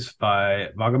 tries by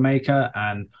Wagamaker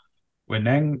and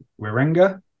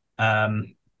Wirenga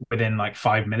within like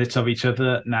 5 minutes of each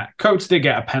other. Now, Coates did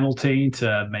get a penalty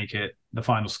to make it the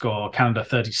final score, Canada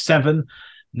 37,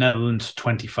 Netherlands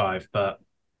 25. But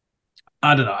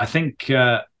I don't know. I think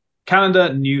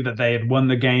Canada knew that they had won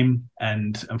the game,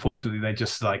 and unfortunately, they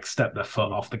just like stepped their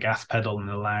foot off the gas pedal and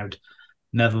allowed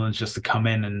Netherlands just to come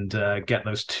in and get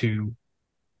those 2.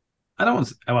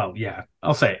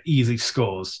 I'll say easy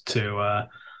scores to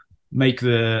make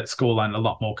the scoreline a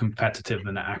lot more competitive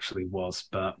than it actually was.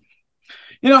 But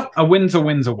a win's a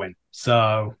win's a win.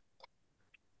 So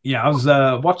I was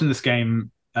watching this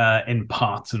game in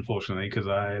parts, unfortunately, because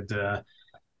I had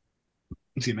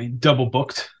double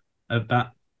booked at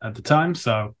the time.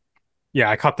 So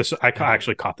I caught this. I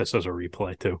actually caught this as a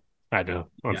replay too. I had to,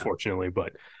 unfortunately,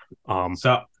 but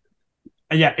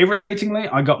irritatingly,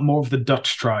 I got more of the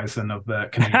Dutch tries than of the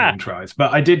Canadian tries.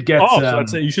 But I did get.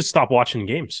 So you should stop watching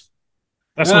games.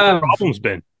 That's what the problem's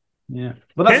been. Yeah,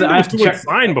 but that's I have to check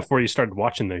fine before you started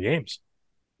watching their games.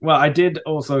 Well, I did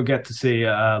also get to see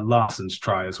Larson's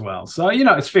try as well. So,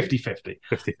 it's 50-50.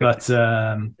 But,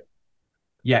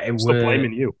 it was... Still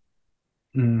blaming you.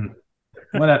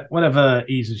 Whatever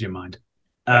eases your mind.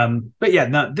 But,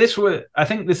 I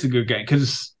think this is a good game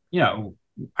because, I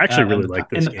actually really like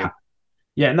this game.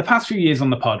 In the past few years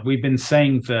on the pod, we've been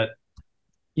saying that,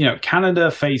 Canada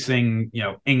facing,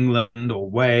 England or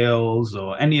Wales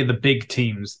or any of the big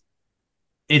teams,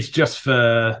 it's just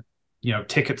for...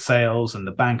 ticket sales and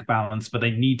the bank balance, but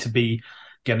they need to be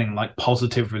getting like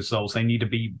positive results. They need to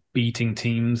be beating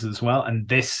teams as well. And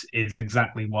this is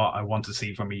exactly what I want to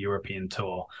see from a European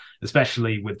tour,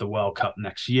 especially with the World Cup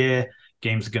next year.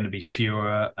 Games are going to be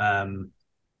fewer.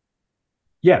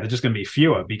 They're just going to be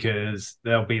fewer because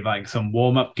there'll be like some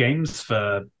warm-up games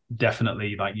for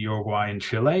definitely like Uruguay and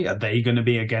Chile. Are they going to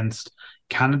be against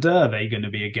Canada? Are they going to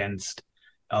be against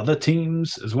other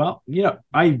teams as well?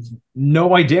 I've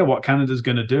no idea what Canada's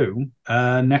going to do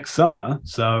next summer.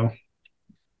 So,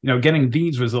 getting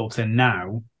these results in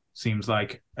now seems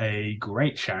like a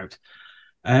great shout.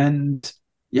 And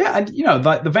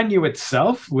like the venue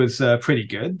itself was pretty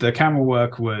good. The camera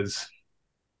work was,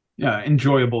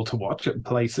 enjoyable to watch at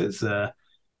places.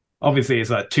 Obviously, it's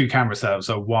like 2 camera setups,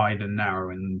 so wide and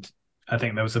narrow. And I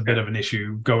think there was a bit of an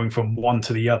issue going from one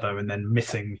to the other and then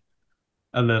missing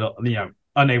a little,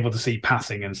 unable to see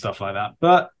passing and stuff like that,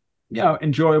 but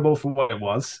enjoyable for what it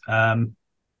was. And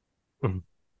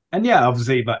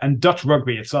obviously, and Dutch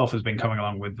rugby itself has been coming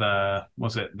along with the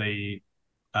rugby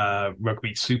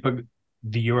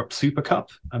the Europe Super Cup,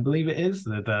 I believe it is.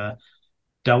 The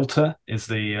Delta is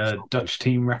the Dutch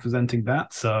team representing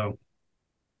that. So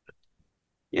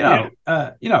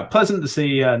pleasant to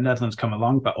see Netherlands come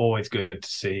along, but always good to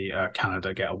see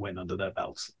Canada get a win under their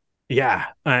belts. Yeah,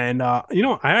 and I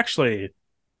actually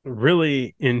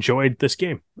really enjoyed this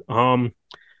game.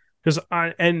 Because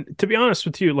to be honest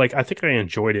with you, like I think I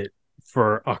enjoyed it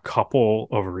for a couple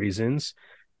of reasons.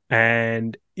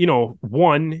 And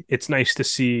one, it's nice to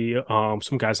see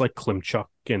some guys like Klimchuk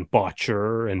and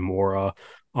Botcher and Mora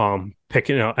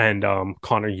picking up, and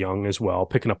Connor Young as well,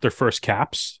 picking up their first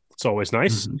caps. It's always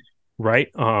nice, right?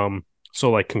 So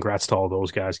like congrats to all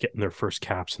those guys getting their first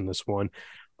caps in this one.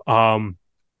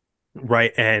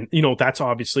 Right. And that's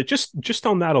obviously just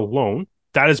on that alone,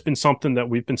 that has been something that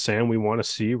we've been saying we want to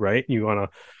see, right? You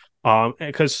want to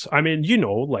because I mean,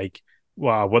 like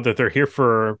whether they're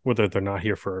not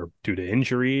here for due to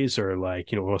injuries or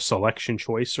like a selection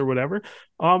choice or whatever.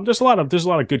 There's a lot of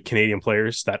good Canadian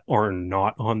players that are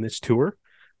not on this tour.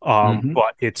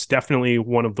 But it's definitely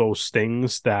one of those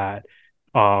things that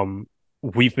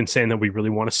we've been saying that we really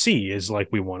want to see, is like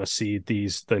we want to see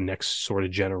the next sort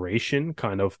of generation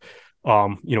kind of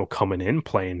coming in,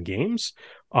 playing games,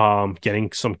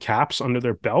 getting some caps under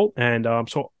their belt. And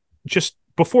so just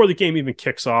before the game even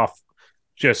kicks off,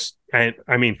 and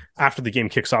I mean, after the game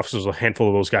kicks off, so there's a handful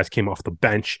of those guys came off the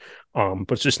bench.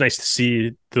 But it's just nice to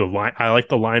see the line. I like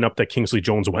the lineup that Kingsley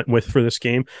Jones went with for this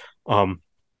game. A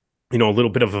little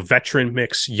bit of a veteran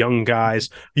mix, young guys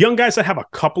that have a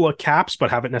couple of caps but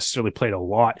haven't necessarily played a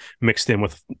lot, mixed in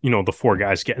with the four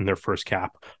guys getting their first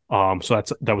cap. So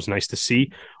that was nice to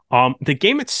see. The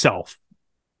game itself,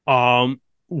 one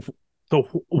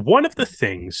of the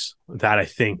things that I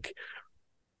think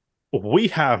we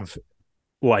have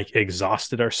like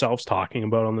exhausted ourselves talking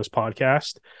about on this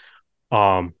podcast,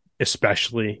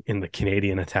 especially in the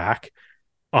Canadian attack,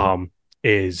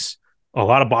 is a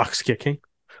lot of box kicking,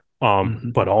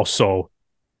 but also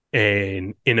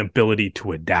an inability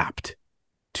to adapt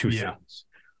to things.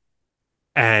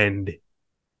 And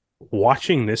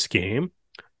watching this game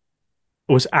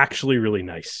was actually really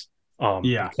nice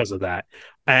because of that.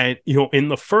 And, in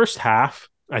the first half,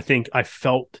 I think I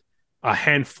felt a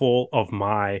handful of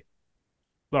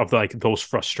those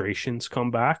frustrations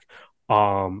come back.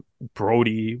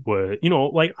 Brody would,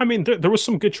 there was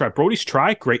some good try. Brody's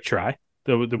try, great try.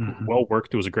 Well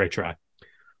worked. It was a great try.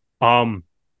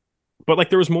 But like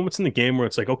there was moments in the game where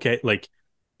it's like, okay, like,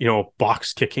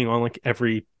 box kicking on like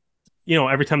every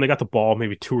time they got the ball,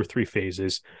 maybe 2 or 3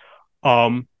 phases.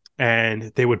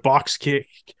 And they would box kick,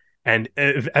 and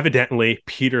evidently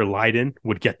Peter Leiden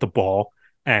would get the ball,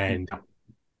 and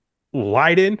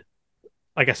Leiden,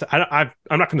 like I said, I'm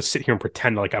not going to sit here and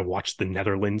pretend like I watch the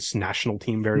Netherlands national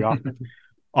team very often.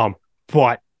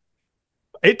 But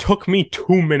it took me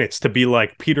 2 minutes to be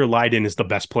like, Peter Leiden is the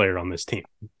best player on this team.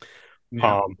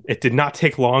 It did not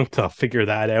take long to figure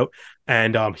that out.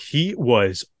 And he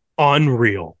was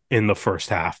unreal in the first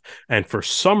half. And for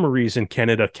some reason,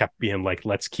 Canada kept being like,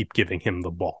 let's keep giving him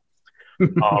the ball.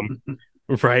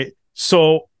 Right.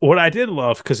 So what I did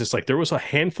love, because it's like there was a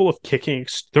handful of kicking,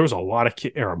 there was a lot of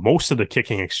most of the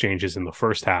kicking exchanges in the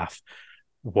first half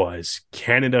was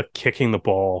Canada kicking the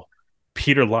ball,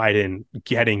 Peter Leiden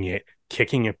getting it,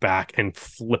 kicking it back, and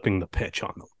flipping the pitch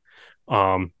on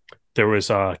them. There was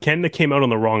Canada came out on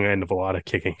the wrong end of a lot of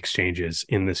kicking exchanges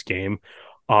in this game,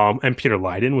 and Peter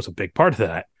Leiden was a big part of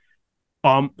that.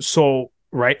 So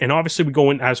right, and obviously we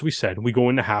go into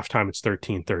halftime. It's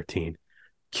 13-13.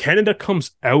 Canada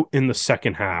comes out in the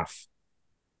second half.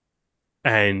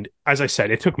 And as I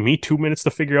said, it took me 2 minutes to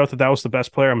figure out that was the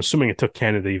best player. I'm assuming it took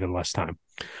Canada even less time.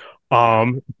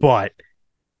 But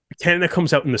Canada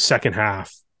comes out in the second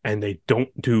half and they don't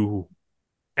do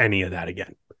any of that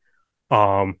again.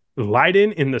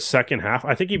 Leiden in the second half,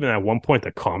 I think even at one point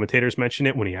the commentators mention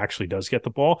it when he actually does get the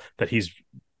ball, that he's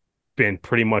been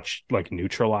pretty much like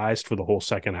neutralized for the whole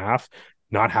second half,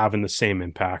 not having the same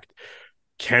impact.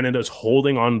 Canada's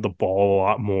holding on to the ball a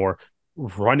lot more,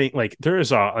 running. Like there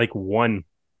was a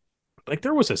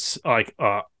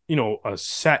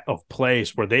set of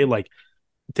plays where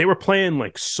they were playing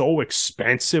like so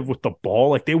expansive with the ball.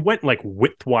 Like they went like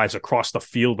widthwise across the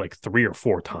field like 3 or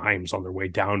 4 times on their way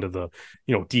down to the,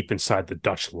 deep inside the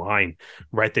Dutch line,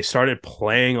 right? They started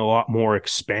playing a lot more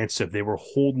expansive. They were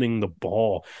holding the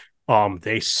ball.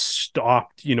 They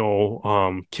stopped,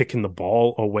 kicking the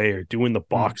ball away or doing the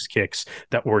box kicks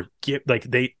that were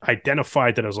they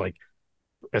identified that as like,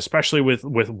 especially with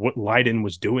what Leiden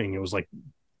was doing, it was like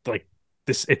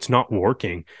this, it's not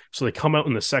working. So they come out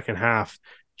in the second half,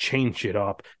 change it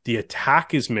up. The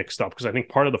attack is mixed up because I think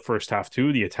part of the first half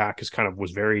too, the attack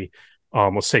was very,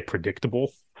 let's say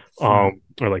predictable, or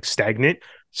like stagnant.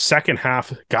 Second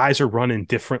half, guys are running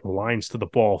different lines to the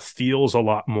ball. Thiel's a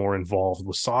lot more involved.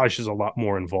 Lesage is a lot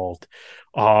more involved.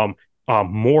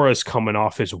 Mora's coming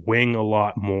off his wing a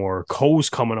lot more. Coe's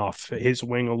coming off his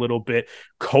wing a little bit.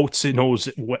 Coates knows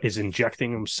what is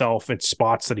injecting himself in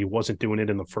spots that he wasn't doing it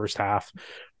in the first half.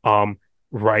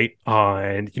 right?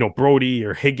 And Brody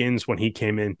or Higgins when he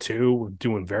came in too,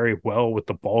 doing very well with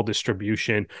the ball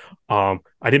distribution. I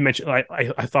didn't mention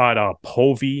I thought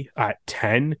Povey at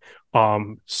 10,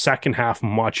 second half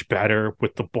much better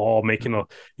with the ball, making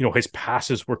his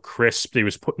passes were crisp. He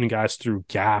was putting guys through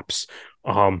gaps,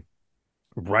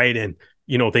 right, and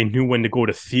they knew when to go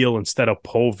to Thiel instead of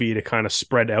Povey to kind of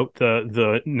spread out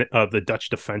the Dutch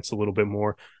defense a little bit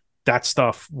more. That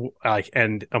stuff,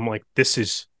 and I'm like, this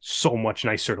is so much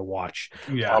nicer to watch.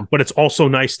 Yeah. But it's also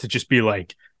nice to just be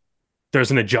like,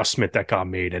 there's an adjustment that got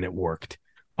made and it worked.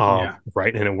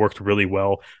 Right. And it worked really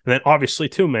well. And then obviously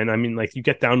too, man, I mean, like you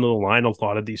get down to the line, a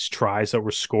lot of these tries that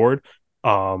were scored,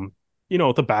 at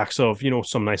the backs of,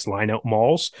 some nice line out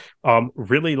mauls.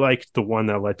 Really liked the one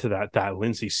that led to that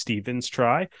Lindsay Stevens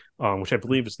try, which I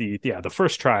believe is the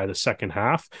first try of the second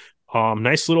half.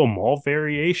 Nice little maul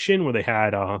variation where they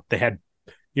had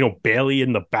Bailey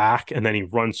in the back and then he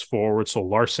runs forward. So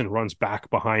Larson runs back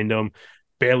behind him.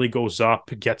 Bailey goes up,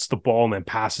 gets the ball, and then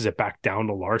passes it back down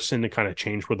to Larson to kind of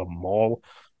change where the maul,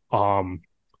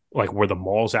 where the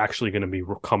maul's actually going to be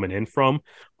coming in from,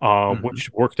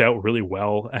 which worked out really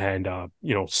well. And,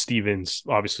 Stevens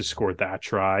obviously scored that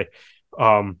try.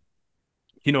 The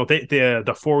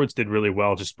forwards did really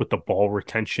well just with the ball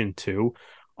retention too.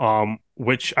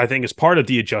 Which I think is part of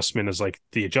the adjustment, is like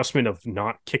the adjustment of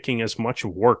not kicking as much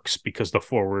works because the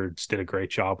forwards did a great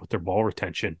job with their ball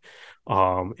retention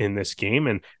in this game,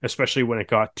 and especially when it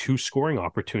got 2 scoring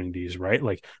opportunities, right?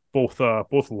 Like both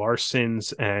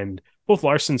Larson's and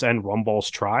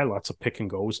Rumball's try, lots of pick and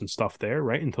goes and stuff there,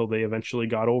 right? Until they eventually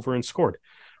got over and scored.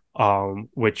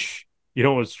 Which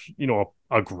is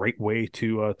a great way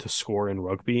to score in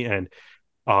rugby. And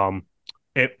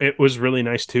it was really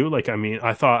nice too. Like, I mean,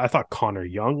 I thought Connor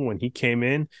Young when he came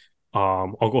in,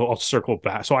 I'll circle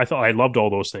back. So I loved all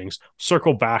those things.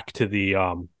 Circle back to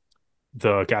the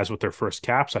guys with their first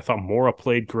caps. I thought Mora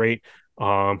played great.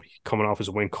 Coming off his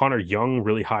wing. Connor Young,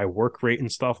 really high work rate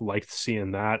and stuff. Liked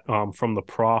seeing that from the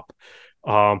prop.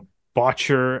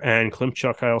 Botcher and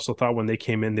Klimchuk, I also thought when they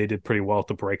came in, they did pretty well at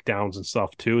the breakdowns and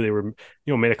stuff too. They were,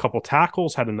 made a couple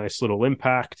tackles, had a nice little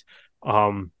impact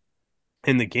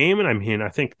in the game. And I mean, I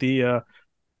think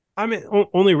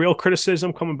only real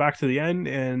criticism coming back to the end,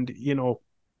 and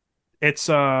it's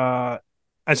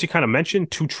as you kind of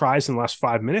mentioned, 2 tries in the last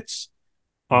 5 minutes.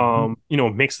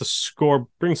 Brings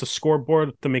the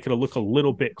scoreboard to make it look a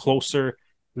little bit closer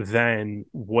than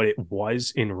what it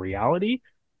was in reality.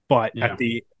 But at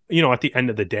the end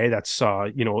of the day, that's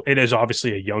it is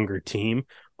obviously a younger team.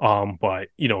 But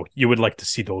you would like to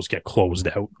see those get closed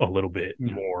out a little bit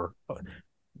more.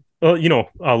 A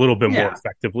little bit more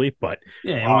effectively, but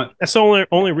that's the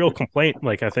only real complaint.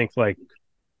 Like, I think,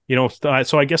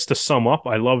 so I guess to sum up,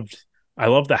 I loved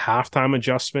the halftime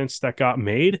adjustments that got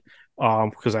made,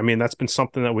 because I mean that's been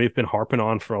something that we've been harping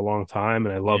on for a long time,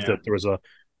 and I love that there was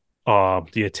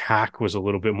the attack was a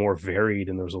little bit more varied,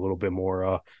 and there was a little bit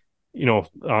more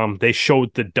they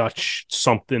showed the Dutch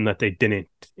something that they didn't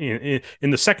in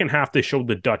the second half. They showed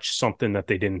the Dutch something that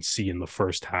they didn't see in the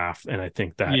first half, and I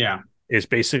think that is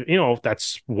basically,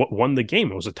 that's what won the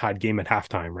game. It was a tied game at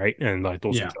halftime, right? And like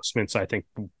those adjustments, I think,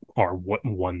 are what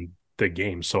won the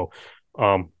game. So,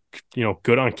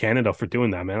 good on Canada for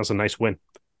doing that, man. It was a nice win.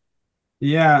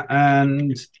 Yeah,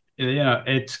 and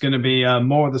it's going to be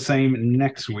more of the same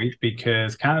next week,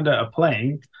 because Canada are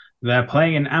playing. They're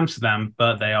playing in Amsterdam,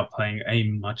 but they are playing a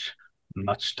much,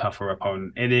 much tougher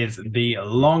opponent. It is the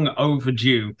long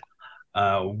overdue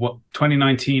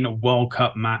 2019 World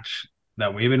Cup match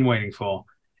that we've been waiting for.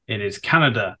 It is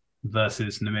Canada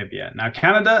versus Namibia. Now,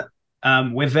 Canada,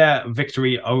 with their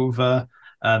victory over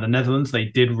the Netherlands, they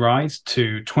did rise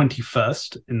to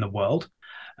 21st in the world.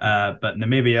 But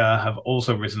Namibia have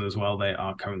also risen as well. They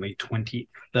are currently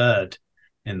 23rd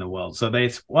in the world. So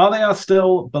while they are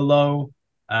still below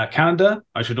Canada,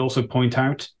 I should also point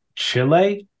out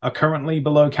Chile are currently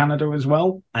below Canada as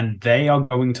well, and they are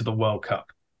going to the World Cup,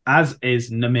 as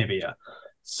is Namibia.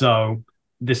 So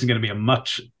this is going to be a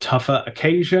much tougher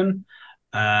occasion.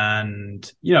 And,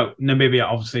 Namibia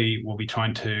obviously will be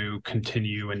trying to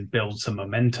continue and build some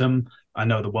momentum. I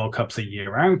know the World Cup's a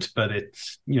year out, but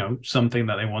it's, something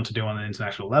that they want to do on an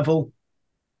international level.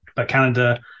 But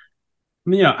Canada,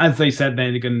 as they said,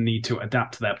 they're going to need to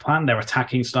adapt to their plan. Their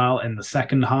attacking style in the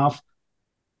second half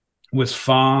was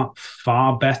far,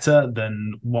 far better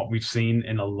than what we've seen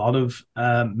in a lot of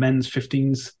men's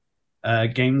 15s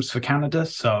games for Canada.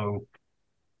 So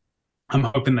I'm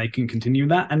hoping they can continue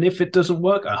that. And if it doesn't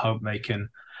work, I hope they can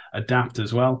adapt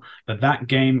as well. But that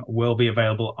game will be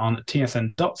available on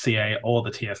tsn.ca or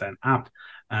the TSN app.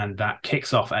 and that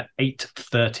kicks off at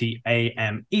 8:30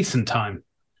 a.m. Eastern Time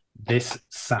this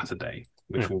Saturday,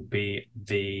 which will be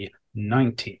the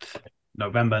 19th,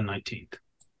 November 19th.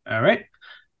 All right,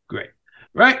 great.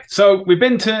 Right, so we've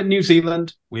been to New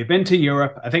Zealand, we've been to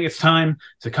Europe. I think it's time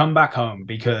to come back home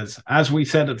because, as we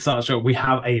said at the start of the show, we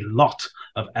have a lot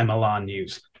of MLR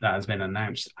news that has been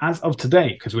announced as of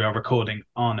today because we are recording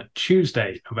on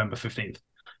Tuesday, November 15th.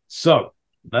 So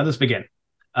let us begin.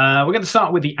 We're going to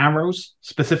start with the Arrows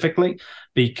specifically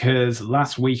because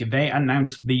last week they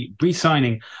announced the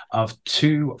re-signing of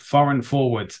 2 foreign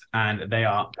forwards and they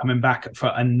are coming back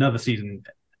for another season.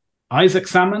 Isaac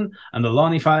Salmon and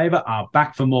Alani Faleva are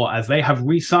back for more as they have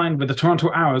re-signed with the Toronto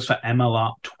Arrows for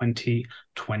MLR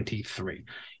 2023.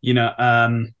 You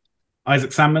know,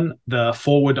 Isaac Salmon, the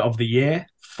forward of the year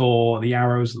for the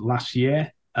Arrows last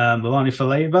year. Alani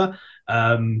Faleva,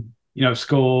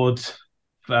 scored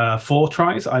 4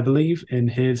 tries, I believe, in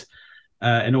his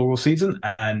inaugural season,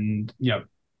 and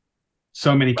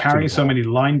so many carries, so many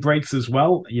line breaks as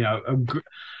well.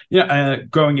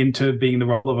 Growing into being the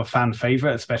role of a fan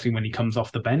favorite, especially when he comes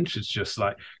off the bench, it's just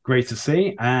like great to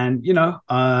see. And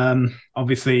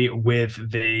obviously with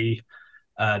the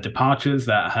departures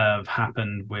that have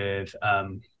happened with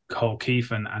Cole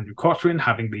Keith and Andrew Cotrin,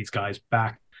 having these guys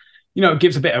back, it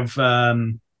gives a bit of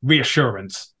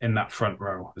reassurance in that front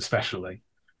row, especially.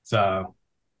 So,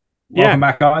 welcome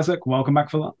back, Isaac. Welcome back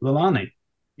for Lalani.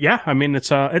 Yeah, I mean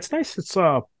it's nice. It's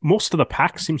most of the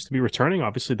pack seems to be returning.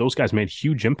 Obviously, those guys made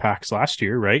huge impacts last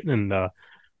year, right? And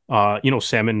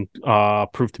Salmon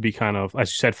proved to be kind of, as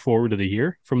you said, forward of the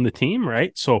year from the team,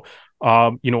 right? So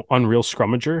unreal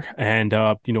scrummager, and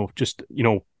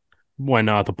when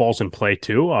the ball's in play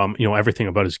too, everything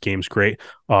about his game's great.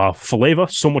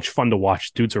 Faleva, so much fun to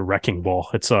watch. Dude's a wrecking ball.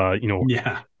 It's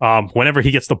whenever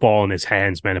he gets the ball in his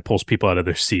hands, man, it pulls people out of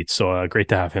their seats. So great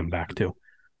to have him back too.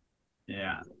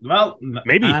 Yeah, well,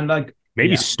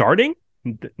 maybe starting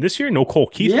this year. No Cole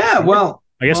Keith. Yeah,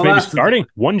 I guess maybe starting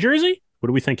one jersey. What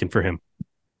are we thinking for him?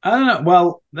 I don't know.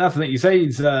 Well, that's the thing. You say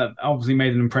he's obviously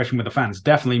made an impression with the fans.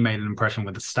 Definitely made an impression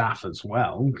with the staff as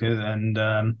well. And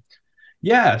I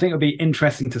think it'll be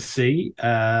interesting to see.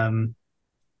 I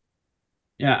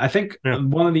think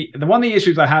one of the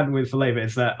issues I had with Faleva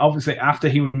is that obviously after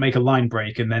he would make a line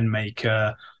break and then make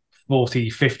 40,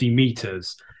 50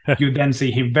 meters. You would then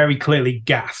see him very clearly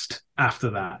gassed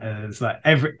after that. It's like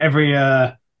every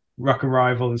ruck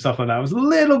arrival and stuff like that was a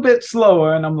little bit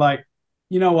slower, and I'm like,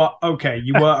 you know what? Okay,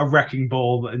 you were a wrecking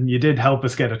ball, and you did help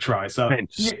us get a try. So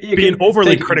you being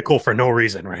overly critical for no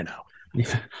reason right now.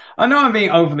 Yeah. I know I'm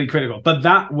being overly critical, but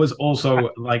that was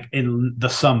also like in the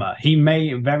summer. He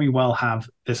may very well have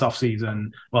this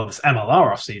offseason, this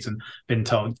MLR offseason, been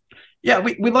told, yeah,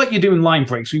 we like you doing line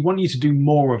breaks. We want you to do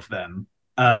more of them.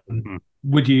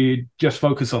 Would you just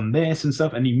focus on this and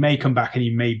stuff? And he may come back and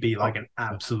he may be like an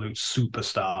absolute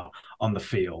superstar on the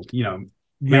field,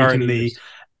 making the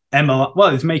MLR.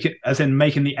 Well, it's making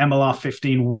the MLR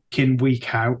 15 week in,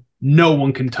 week out. No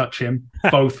one can touch him,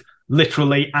 both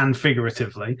literally and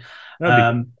figuratively.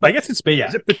 I guess is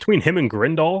it between him and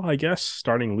Grindal, I guess,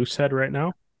 starting loosehead right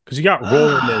now? Because you got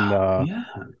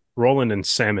Roland and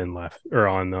Salmon left, or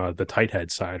on the tight head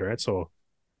side, right? So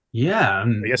yeah,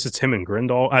 I guess it's him and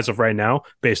Grindal as of right now,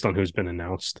 based on who's been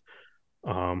announced.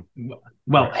 Him.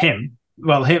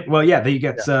 There he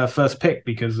gets first pick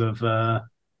because of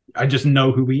I just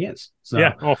know who he is. So.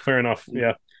 Yeah. Oh, fair enough.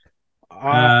 Yeah.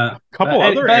 A couple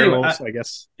other arrows, I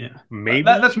guess. Yeah. Maybe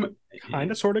that's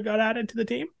kind of sort of got added to the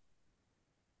team.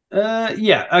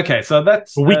 Yeah. Okay. So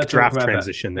that's a weak draft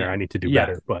transition there. I need to do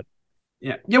better, but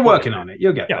yeah, you're working on it.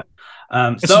 You'll get there.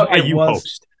 So you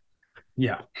post.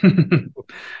 Yeah.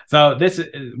 So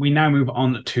we now move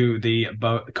on to the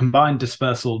combined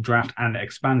dispersal draft and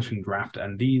expansion draft,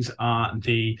 and these are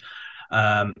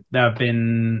there have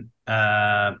been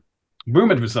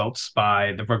rumored results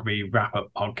by the Rugby Wrap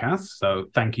Up podcast. So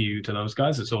thank you to those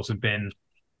guys. It's also been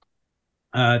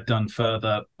done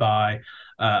further by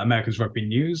America's Rugby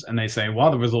News, and they say while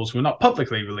the results were not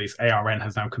publicly released, ARN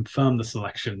has now confirmed the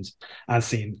selections as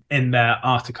seen in their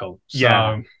article.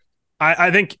 So,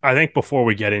 I think before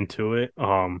we get into it,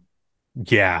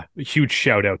 huge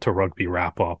shout out to Rugby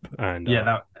Wrap Up and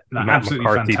that Matt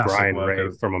McCarthy, Brian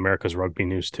Ray from America's Rugby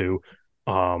News too.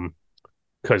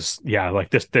 Because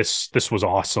this was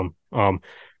awesome.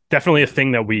 Definitely a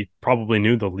thing that we probably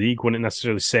knew the league wouldn't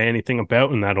necessarily say anything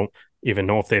about, and I don't even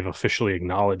know if they've officially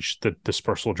acknowledged the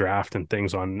dispersal draft and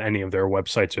things on any of their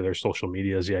websites or their social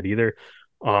medias yet either.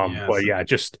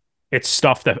 It's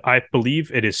stuff that I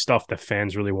believe it is stuff that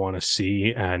fans really want to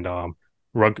see, and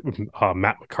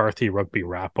Matt McCarthy, Rugby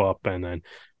Wrap Up, and then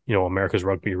America's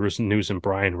Rugby News and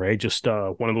Brian Ray. Just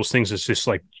one of those things. Is just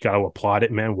like got to applaud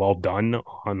it, man. Well done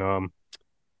on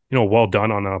well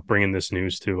done on bringing this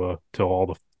news to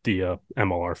all the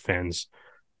MLR fans.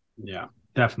 Yeah,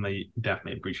 definitely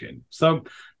appreciate it. So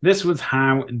this was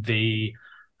how the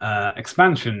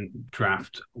expansion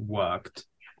draft worked.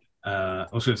 I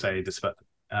was going to say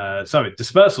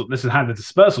dispersal. This is how the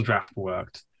dispersal draft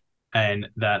worked, and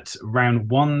that round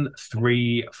 1,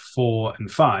 3, 4, and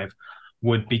 5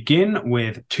 would begin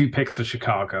with 2 picks for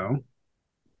Chicago,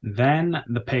 then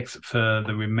the picks for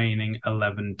the remaining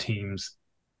 11 teams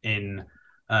in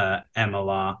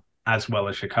MLR, as well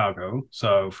as Chicago.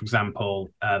 So, for example,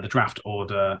 the draft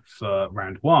order for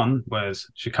round 1 was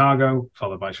Chicago,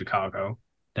 followed by Chicago,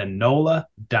 then NOLA,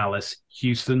 Dallas,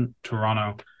 Houston,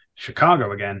 Toronto,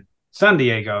 Chicago again, San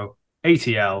Diego,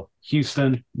 ATL,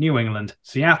 Houston, New England,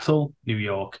 Seattle, New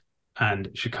York, and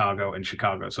Chicago.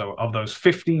 So of those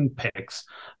 15 picks,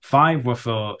 5 were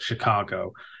for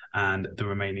Chicago, and the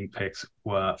remaining picks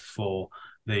were for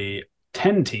the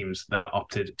 10 teams that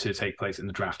opted to take place in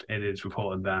the draft. It is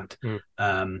reported that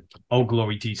Old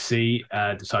Glory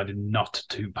DC decided not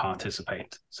to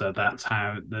participate. So that's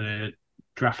how the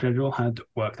draft schedule had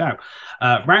worked out.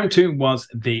 Round 2 was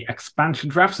the expansion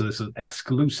draft. So this was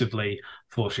exclusively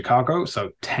for Chicago.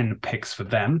 So 10 picks for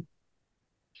them.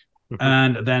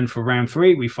 And then for round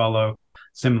 3, we follow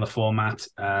similar format.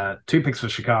 2 picks for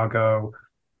Chicago,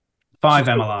 5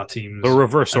 MLR teams. The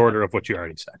reverse order of what you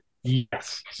already said.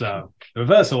 Yes. So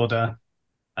reverse order,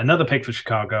 another pick for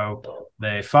Chicago,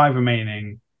 the 5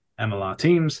 remaining MLR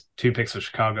teams, 2 picks for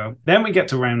Chicago. Then we get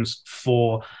to rounds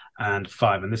 4 and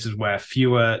 5, and this is where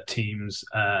fewer teams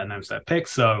announce their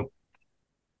picks. So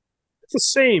it's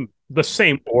the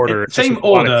same order. Same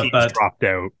order, but dropped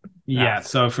out. Yeah.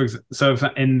 So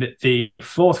in the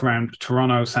 4th round,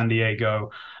 Toronto, San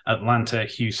Diego, Atlanta,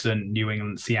 Houston, New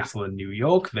England, Seattle, and New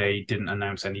York, they didn't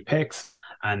announce any picks.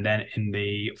 And then in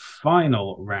the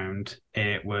final round,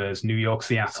 it was New York,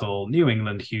 Seattle, New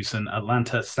England, Houston,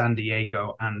 Atlanta, San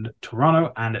Diego, and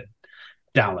Toronto, and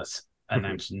Dallas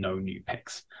announced no new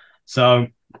picks. So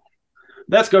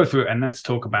let's go through and let's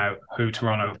talk about who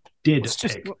Toronto did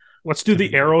pick. Let's do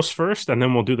the arrows first, and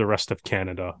then we'll do the rest of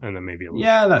Canada, and then maybe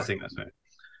that's it.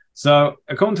 So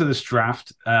according to this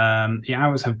draft, the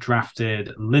Arrows have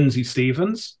drafted Lindsay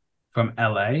Stevens from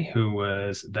LA, who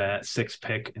was their 6th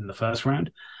pick in the 1st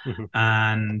round,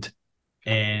 and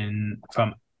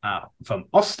from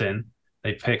Austin,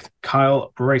 they picked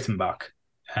Kyle Breitenbach,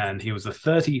 and he was the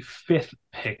 35th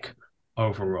pick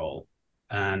overall,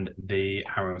 and the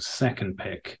Arrows' 2nd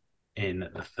pick in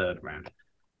the 3rd round.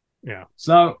 Yeah.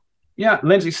 So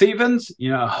Lindsay Stevens,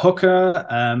 hooker,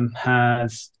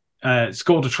 has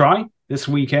scored a try this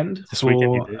weekend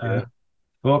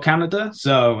for Canada.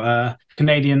 So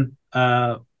Canadian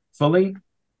fully,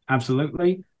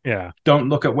 absolutely. Yeah. Don't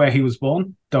look at where he was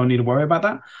born. Don't need to worry about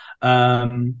that.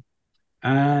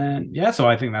 So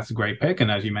I think that's a great pick. And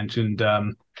as you mentioned,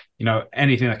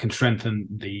 anything that can strengthen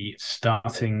the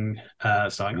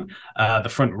the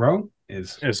front row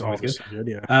is always good.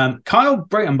 Yeah. Kyle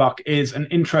Breitenbach is an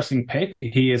interesting pick.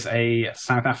 He is a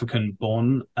South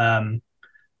African-born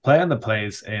player that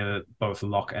plays both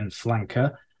lock and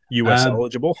flanker. U.S.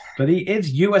 eligible, but he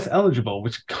is U.S. eligible,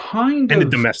 which kind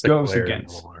of goes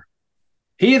against.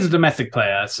 He is a domestic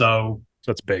player, so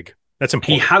that's big. That's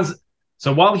important.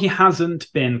 While he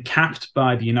hasn't been capped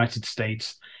by the United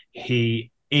States,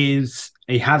 he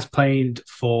has played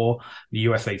for the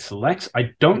USA Selects.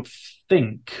 I don't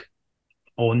think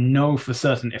or know for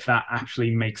certain if that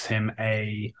actually makes him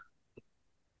a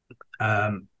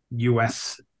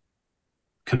US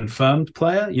confirmed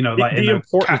player, like the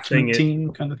important thing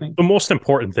team kind of thing. The most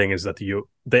important thing is that the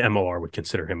MLR would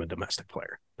consider him a domestic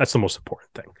player. That's the most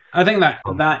important thing. I think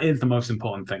that is the most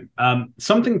important thing.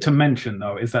 Something to mention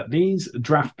though is that these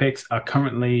draft picks are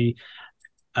currently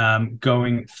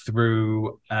going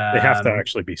through they have to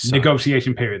actually be signed.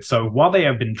 Negotiation period. So while they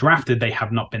have been drafted, they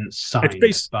have not been signed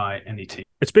by any team.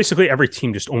 It's basically every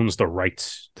team just owns the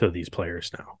rights to these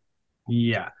players now.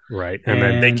 Yeah. Right. And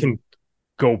then they can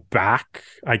go back,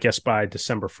 I guess, by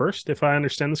December 1st, if I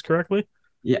understand this correctly.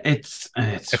 Yeah, it's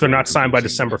if they're not signed by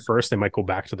December 1st, they might go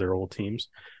back to their old teams.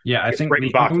 Yeah, I think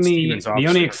the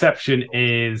only exception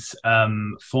is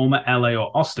former LA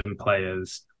or Austin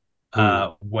players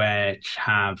which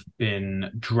have been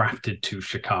drafted to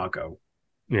Chicago.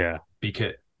 Yeah.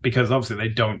 Because obviously they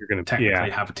don't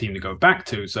technically have a team to go back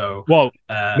to. So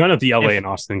none of the LA and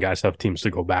Austin guys have teams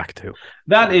to go back to.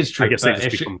 That is true. I guess they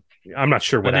just become. I'm not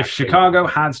sure what. But if Chicago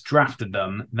has drafted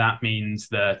them, that means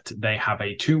that they have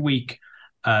a 2-week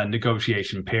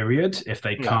negotiation period. If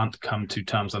they can't come to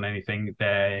terms on anything,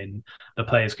 then the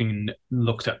players can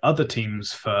look to other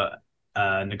teams for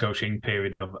a negotiating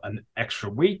period of an extra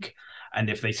week. And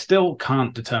if they still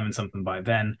can't determine something by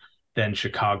then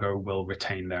Chicago will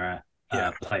retain their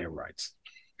player rights.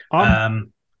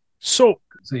 So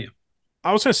yeah.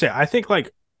 I was gonna say, I think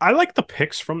I like the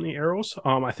picks from the Arrows.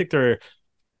 I think they're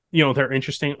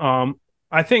interesting.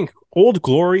 I think Old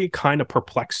Glory kind of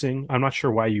perplexing. I'm not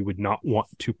sure why you would not want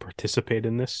to participate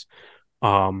in this.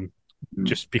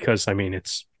 Just because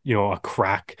it's a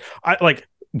crack.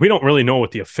 We don't really know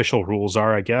what the official rules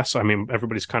are, I guess. I mean,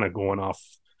 everybody's kind of going off,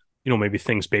 maybe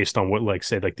things based on what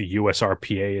the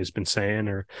USRPA has been saying,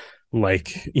 or so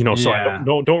I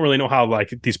don't really know how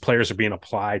these players are being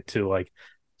applied to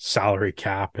salary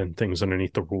cap and things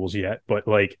underneath the rules yet, but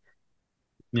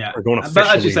but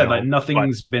as you said,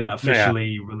 nothing's been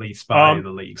officially released by the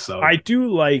league. So I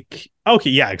do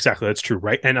exactly, that's true,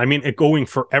 right? And I mean, going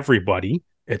for everybody,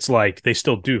 it's they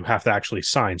still do have to actually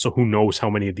sign. So who knows how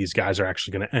many of these guys are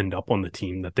actually going to end up on the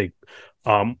team that they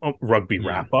Rugby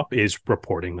Wrap Up is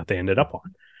reporting that they ended up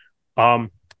on.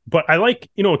 But I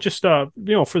just for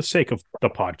the sake of the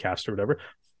podcast or whatever,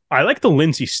 I like the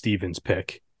Lindsay Stevens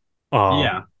pick.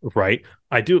 Right.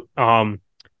 I do.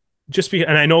 Just because,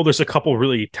 and I know there's a couple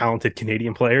really talented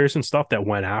Canadian players and stuff that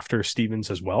went after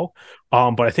Stevens as well.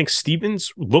 But I think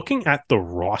Stevens, looking at the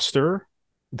roster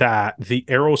that the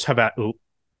Arrows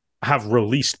have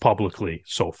released publicly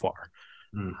so far,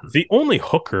 the only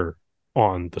hooker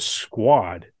on the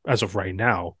squad as of right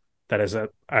now that is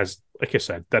as like I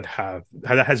said that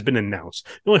has been announced.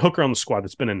 The only hooker on the squad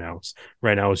that's been announced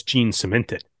right now is Gene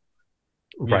Cemented.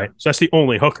 Right. So that's the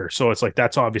only hooker. So it's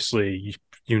that's obviously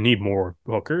you need more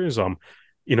hookers. Quatrin's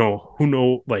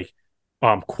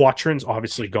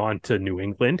obviously gone to New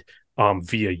England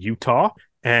via Utah.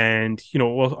 And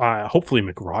hopefully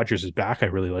McRogers is back. I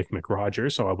really like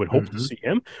McRogers, so I would hope to see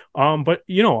him. But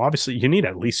obviously you need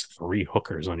at least 3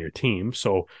 hookers on your team.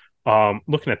 So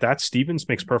looking at that, Stevens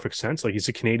makes perfect sense. He's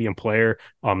a Canadian player.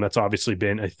 That's obviously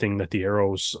been a thing that the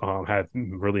Arrows have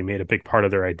really made a big part of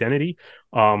their identity.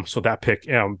 So that pick,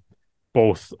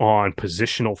 both on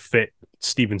positional fit,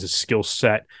 Stevens' skill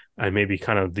set, and maybe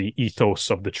kind of the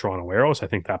ethos of the Toronto Arrows, I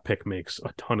think that pick makes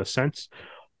a ton of sense.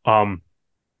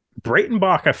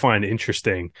 Breitenbach, I find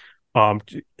interesting.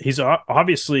 He's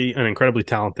obviously an incredibly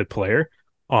talented player.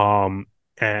 Counts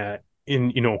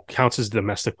as a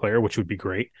domestic player, which would be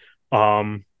great.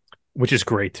 Which is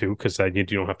great too, because you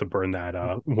don't have to burn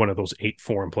that one of those 8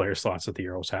 foreign player slots that the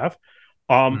Arrows have.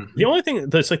 The only thing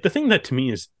that's the thing that to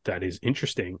me is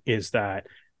interesting is that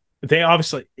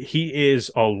he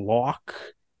is a lock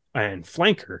and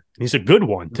flanker. He's a good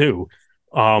one too.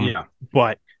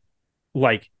 But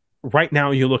right now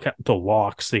you look at the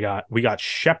locks, we got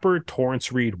Shepherd,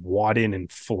 Torrance Reed, Wadden,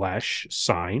 and Flesh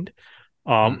signed.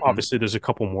 Obviously there's a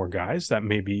couple more guys that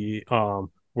maybe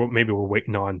we're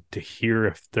waiting on to hear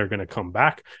if they're going to come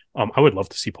back. I would love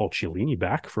to see Paul Cialini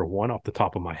back, for one, off the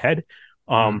top of my head.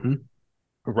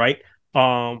 Right.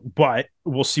 But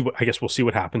we'll see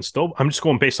what happens still. I'm just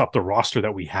going based off the roster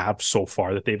that we have so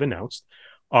far that they've announced.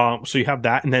 So you have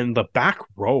that, and then the back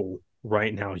row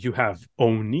right now, you have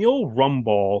O'Neill,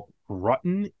 Rumball,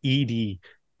 Rutten, Edie,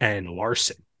 and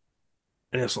Larson.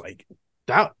 And it's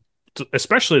that,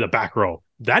 especially the back row,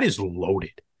 that is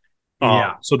loaded.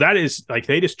 So that is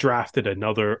they just drafted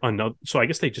another. So I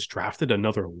guess they just drafted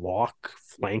another lock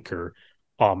flanker.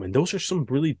 And those are some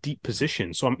really deep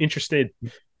positions. So I'm interested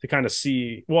to kind of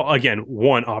see. Well, again,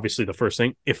 one, obviously the first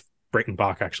thing, if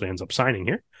Breitenbach actually ends up signing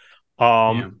here.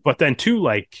 But then 2,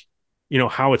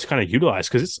 how it's kind of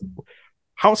utilized, because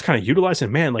how it's kind of utilized.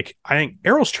 And man, I think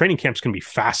Arrows training camps can be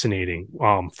fascinating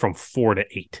from 4 to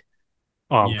 8.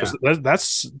 Because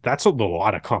that's a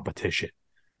lot of competition.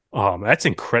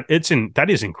 That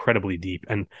is incredibly deep.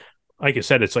 And like I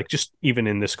said, it's just even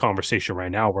in this conversation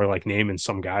right now, we're naming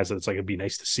some guys that it's it'd be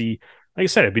nice to see. Like I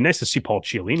said, it'd be nice to see Paul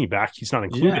Cialini back. He's not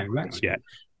included in this yet,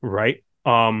 right?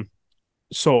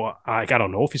 So I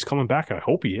don't know if he's coming back. I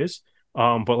hope he is.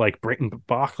 But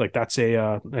Breitenbach, that's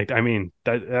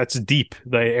that's deep.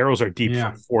 The Arrows are deep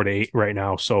from 4 to 8 right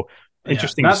now. So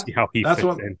interesting to see how he fits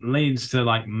in. Leads to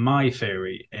my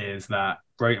theory is that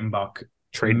Breitenbach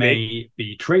may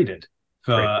be traded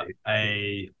for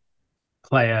a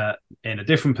player in a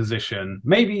different position,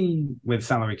 maybe with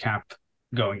salary cap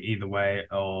going either way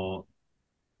or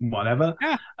whatever.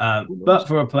 But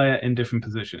for a player in different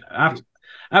position.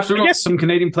 After all, some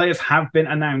Canadian players have been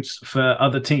announced for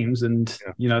other teams, and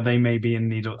they may be in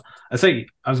need of. I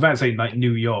was about to say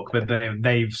New York, but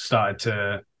they've started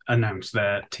to announce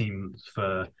their teams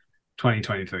for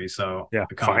 2023, so Yeah,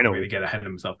 I can't finally. really get ahead of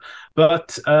himself.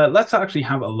 But let's actually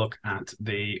have a look at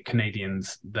the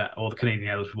Canadians or the Canadian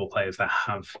eligible players that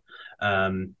have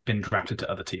been drafted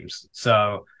to other teams.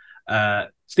 So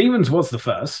Stevens was the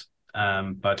first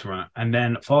by Toronto, and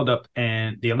then followed up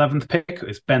in the 11th pick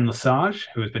is Ben Lesage,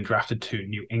 who has been drafted to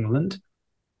New England.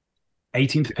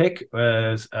 18th pick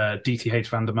was DTH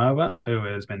Van der Merwe, who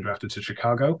has been drafted to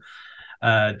Chicago.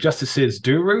 Justice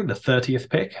Duru, the 30th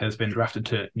pick, has been drafted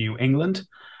to New England.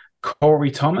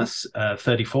 Corey Thomas,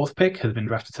 34th pick, has been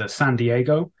drafted to San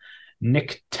Diego.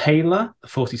 Nick Taylor, the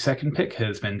 42nd pick,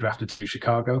 has been drafted to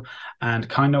Chicago. And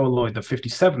Kainoa Lloyd, the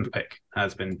 57th pick,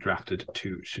 has been drafted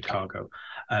to Chicago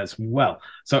as well.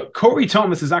 So Corey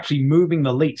Thomas is actually moving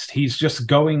the least. He's just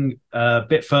going a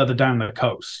bit further down the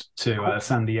coast to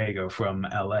San Diego from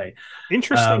LA.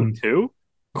 Interesting, too.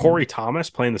 Corey Thomas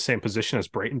playing the same position as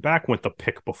Breitenbach went the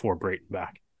pick before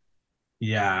Breitenbach.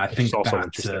 Yeah, I think also that,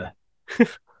 interesting.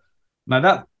 now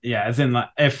that, yeah, as in like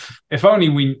if only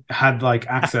we had like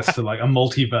access to like a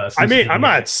multiverse. I mean, I'm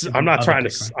not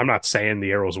saying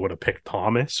the Arrows would have picked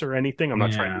Thomas or anything. I'm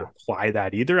not trying to apply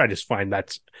that either. I just find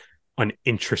that's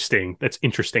interesting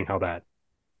how that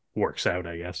works out,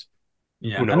 I guess.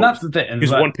 Yeah, and that's the thing.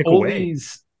 He's one pick away.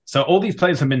 So all these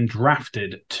players have been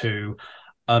drafted to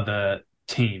other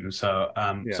teams. So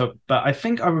but I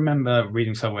think I remember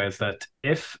reading somewhere is that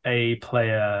if a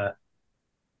player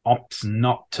opts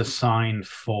not to sign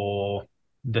for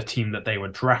the team that they were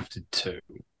drafted to,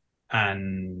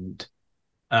 and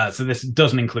so this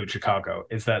doesn't include Chicago,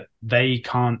 is that they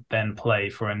can't then play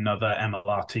for another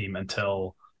MLR team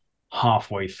until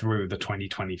halfway through the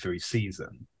 2023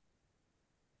 season.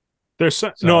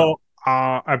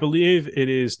 I believe it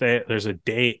is that there's a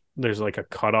date, there's like a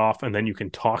cutoff, and then you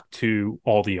can talk to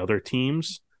all the other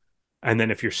teams. And then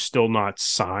if you're still not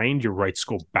signed, your rights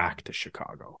go back to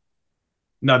Chicago.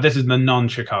 No, this is the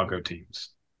non-Chicago teams.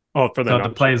 Oh, for the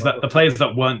players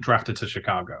that weren't drafted to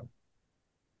Chicago.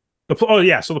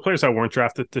 So the players that weren't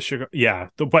drafted to Chicago,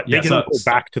 but they can go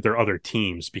back to their other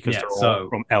teams because they're all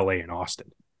from LA and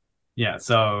Austin. Yeah,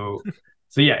 so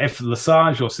if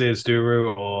Lesage or Sears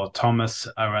Duru or Thomas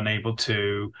are unable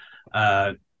to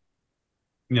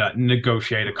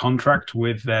negotiate a contract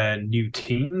with their new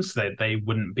teams, they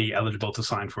wouldn't be eligible to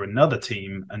sign for another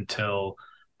team until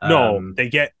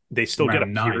they still get a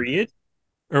period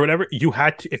or whatever. You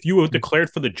had to, if you were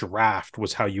declared for the draft,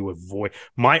 was how you avoid.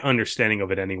 My understanding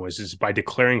of it anyways is by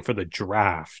declaring for the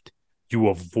draft, you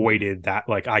avoided that,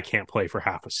 like, I can't play for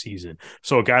half a season.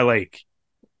 So a guy like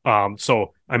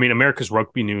America's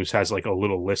Rugby News has like a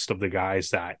little list of the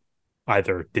guys that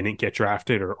either didn't get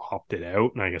drafted or opted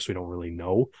out, and I guess we don't really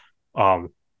know.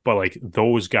 But like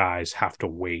those guys have to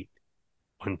wait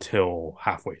until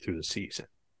halfway through the season.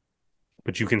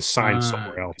 But you can sign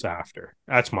somewhere else after.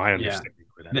 That's my understanding.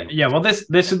 Well, this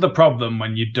is the problem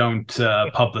when you don't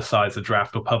publicize the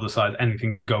draft or publicize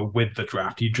anything go with the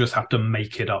draft. You just have to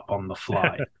make it up on the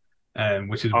fly.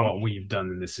 Which is what we've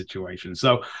done in this situation.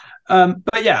 So,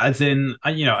 but yeah, as in,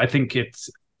 I think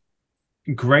it's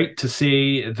great to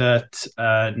see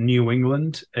that New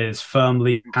England is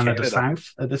firmly Canada South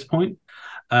at this point.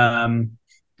 And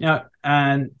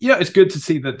it's good to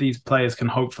see that these players can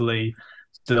hopefully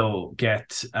still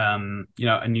get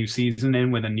a new season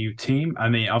in with a new team. I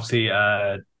mean, obviously,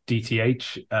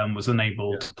 DTH was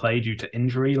unable to play due to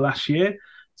injury last year.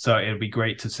 So it'll be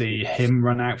great to see him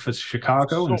run out for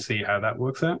Chicago and see how that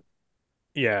works out.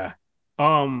 Yeah.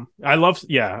 I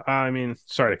mean,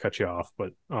 sorry to cut you off,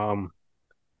 but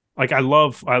I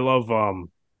love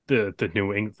the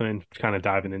New England kind of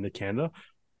diving into Canada.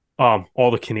 All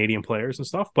the Canadian players and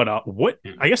stuff. But I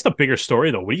guess the bigger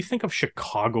story though, what do you think of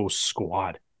Chicago's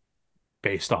squad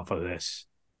based off of this?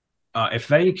 If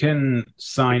they can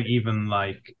sign even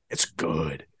like it's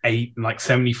good.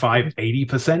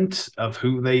 75-80% of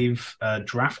who they've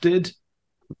drafted,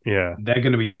 they're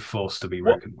going to be forced to be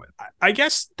reckoned with. I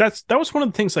guess that was one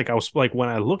of the things. Like I was like when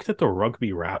I looked at the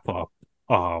Rugby Wrap Up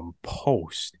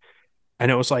post, and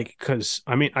it was like, because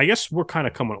I mean, I guess we're kind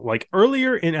of like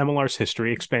earlier in MLR's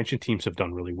history, expansion teams have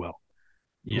done really well,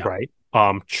 right?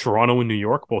 Toronto and New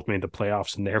York both made the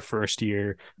playoffs in their first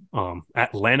year.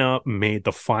 Atlanta made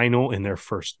the final in their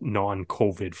first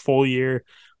non-COVID full year.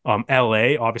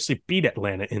 LA obviously beat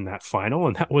Atlanta in that final,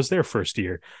 and that was their first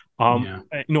year.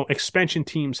 Expansion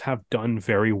teams have done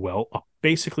very well,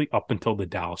 basically up until the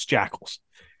Dallas Jackals,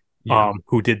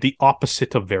 who did the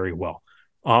opposite of very well.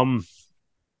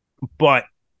 But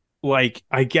like,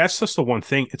 I guess that's the one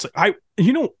thing. It's like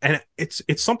and it's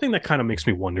something that kind of makes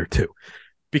me wonder too,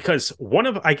 because one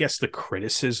of, I guess, the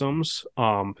criticisms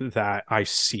that I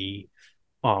see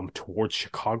towards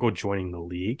Chicago joining the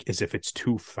league is if it's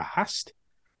too fast.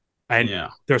 And Yeah.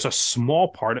 there's a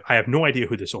small part, I have no idea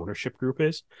who this ownership group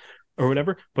is or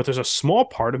whatever, but there's a small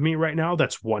part of me right now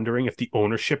that's wondering if the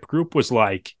ownership group was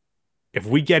like, if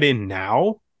we get in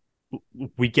now,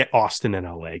 we get Austin and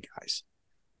LA guys.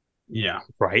 Yeah.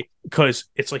 Right? Because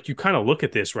it's like you kind of look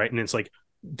at this, right? And it's like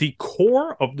the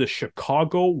core of the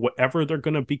Chicago, whatever they're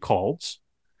going to be called,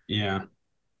 Yeah.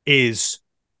 is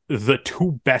the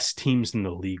two best teams in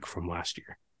the league from last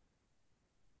year.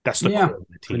 That's the core of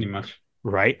the team. Pretty much.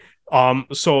 Right?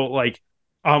 So like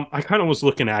I kind of was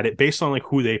looking at it based on like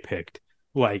who they picked.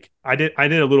 Like I did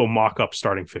a little mock-up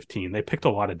starting 15. They picked a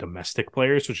lot of domestic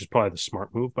players, which is probably the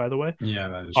smart move, by the way. Yeah,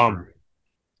 that is true.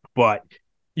 But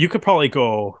you could probably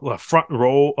go front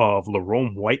row of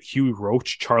Lerome White, Huey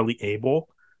Roach, Charlie Abel.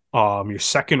 Your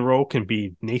second row can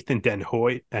be Nathan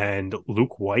Denhoy and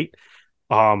Luke White.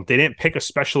 They didn't pick a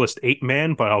specialist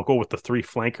 8-man, but I'll go with the 3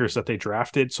 flankers that they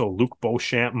drafted. So Luke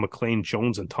Beauchamp, McLean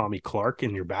Jones, and Tommy Clark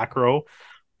in your back row.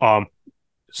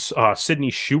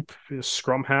 Sidney Shoop,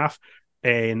 scrum half,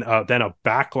 and then a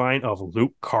back line of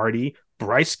Luke Carty,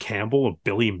 Bryce Campbell, and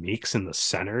Billy Meeks in the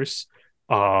centers.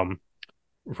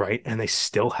 Right, and they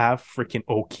still have freaking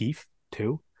O'Keefe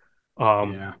too.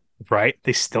 Right,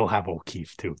 they still have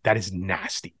O'Keefe too. That is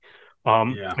nasty.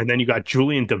 And then you got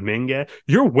Julian Dominguez.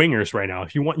 Your wingers right now.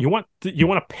 If you want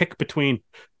to pick between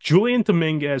Julian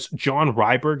Dominguez, John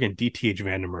Ryberg, and DTH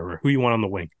Vandermeer, who you want on the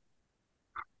wing?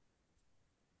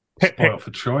 Spoiled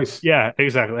for choice. Yeah,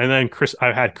 exactly. And then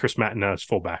I had Chris Matina as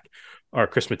fullback, or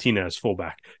Chris Matina as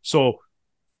fullback. So,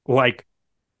 like,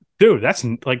 dude, that's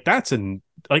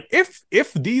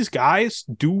if these guys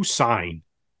do sign,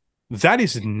 that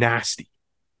is nasty.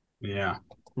 Yeah.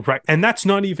 Right. And that's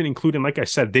not even including, like I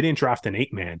said, they didn't draft an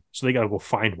 8-man, so they got to go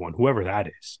find one, whoever that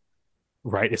is.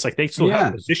 Right. It's like they still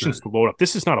have positions to load up.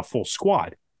 This is not a full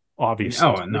squad, obviously.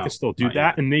 Oh, so no, they can still do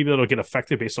that, and maybe it'll get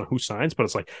affected based on who signs. But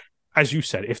it's like, as you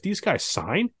said, if these guys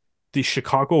sign, the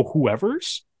Chicago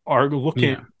whoever's are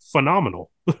looking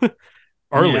phenomenal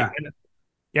early.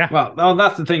 Yeah. Well,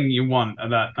 that's the thing you want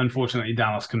that unfortunately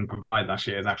Dallas couldn't provide last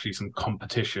year, is actually some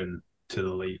competition to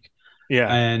the league.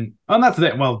 Yeah. And that's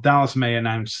it. Well, Dallas may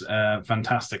announce a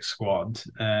fantastic squad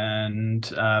and,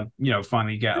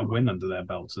 finally get a win under their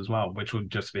belts as well, which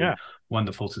would just be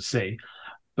wonderful to see.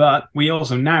 But we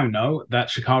also now know that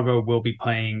Chicago will be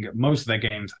playing most of their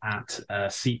games at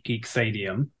SeatGeek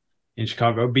Stadium in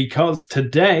Chicago, because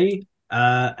today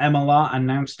MLR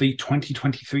announced the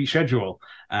 2023 schedule,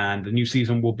 and the new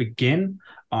season will begin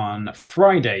on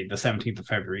Friday, the 17th of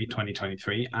February,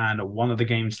 2023. And one of the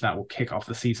games that will kick off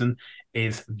the season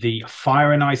is the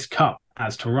Fire and Ice Cup,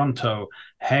 as Toronto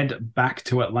head back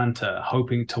to Atlanta,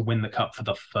 hoping to win the cup for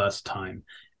the first time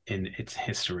in its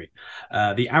history.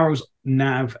 The Arrows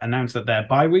now announced that their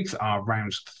bye weeks are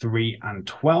rounds 3 and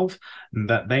 12, and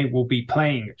that they will be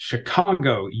playing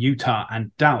Chicago, Utah,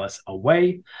 and Dallas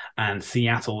away, and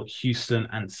Seattle, Houston,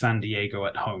 and San Diego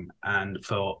at home. And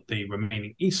for the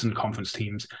remaining Eastern Conference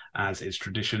teams, as is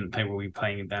tradition, they will be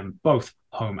playing them both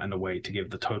home and away to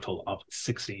give the total of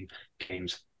 16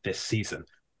 games this season.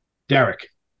 Derek,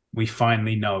 we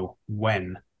finally know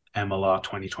when MLR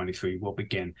 2023 will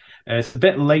begin. It's a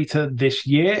bit later this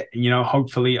year,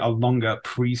 hopefully a longer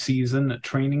preseason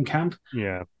training camp.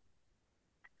 No,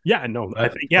 I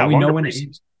think we know when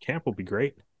camp will be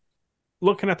great.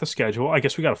 Looking at the schedule, I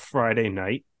guess we got a Friday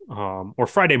night, or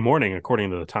Friday morning,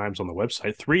 according to the times on the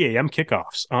website, 3 a.m.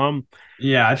 kickoffs.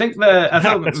 I think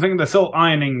they're still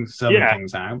ironing some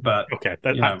things out, but okay,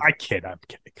 I'm kidding.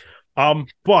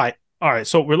 But all right,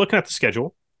 so we're looking at the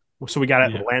schedule. So we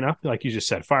got Atlanta, like you just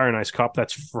said, Fire and Ice Cup.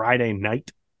 That's Friday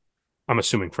night. I'm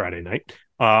assuming Friday night.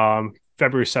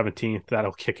 February 17th,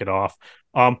 that'll kick it off.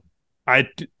 I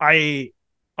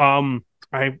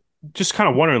just kind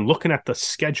of wondering, looking at the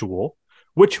schedule,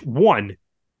 which one,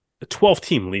 a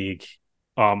 12-team league.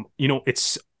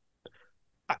 It's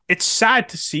sad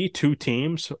to see 2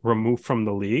 teams removed from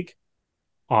the league.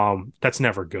 That's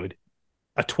never good.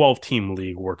 A 12-team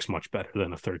league works much better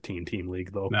than a 13-team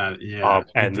league, though.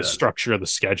 And the structure of the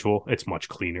schedule, it's much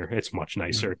cleaner. It's much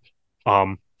nicer.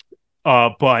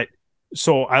 But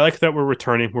so I like that we're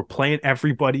returning. We're playing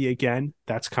everybody again.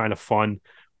 That's kind of fun.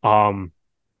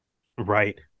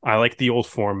 Right. I like the old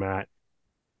format.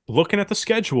 Looking at the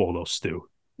schedule, though, Stu,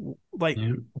 what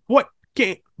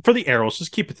game for the Arrows?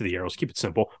 Just keep it to the Arrows. Keep it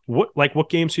simple. What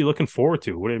games are you looking forward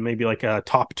to? Would it maybe like a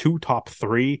top 2, top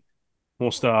 3?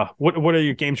 What are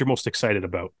your games you're most excited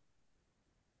about?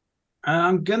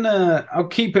 I'll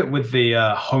keep it with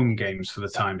the home games for the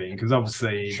time being, because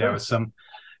obviously there are some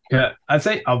Yeah, I'd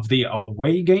say of the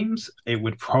away games, it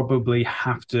would probably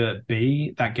have to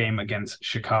be that game against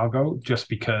Chicago, just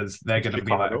because they're going to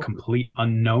be like a Chicago. complete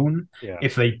unknown. Yeah.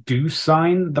 If they do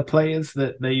sign the players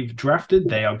that they've drafted,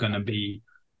 they are going to be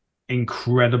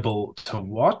incredible to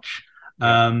watch.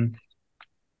 Yeah.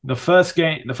 The first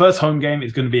home game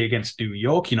is going to be against New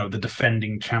York, the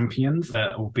defending champions.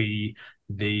 That will be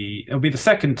it'll be the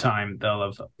second time they'll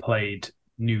have played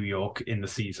New York in the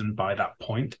season by that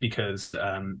point, because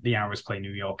the Arrows play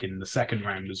New York in the second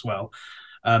round as well.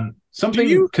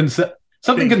 Something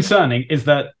concerning is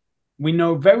that we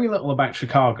know very little about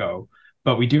Chicago,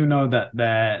 but we do know that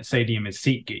their stadium is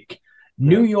SeatGeek.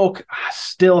 New York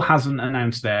still hasn't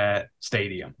announced their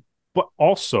stadium. But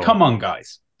also, come on,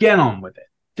 guys, get on with it.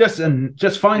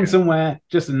 Just find somewhere,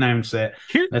 just announce it.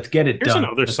 Let's get it done. Here's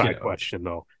another side question,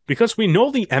 though, because we know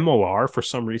the MLR for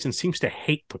some reason seems to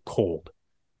hate the cold.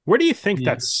 Where do you think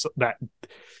that's that?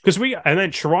 Because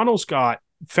then Toronto's got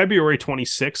February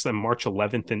 26th and March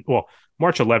 11th, and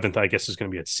March 11th I guess is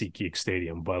going to be at SeatGeek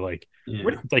Stadium. But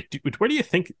where do you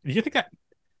think? Do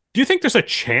you think there's a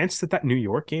chance that New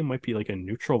York game might be like a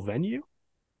neutral venue?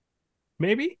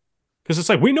 Maybe, because it's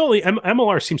like we know the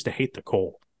MLR seems to hate the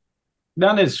cold.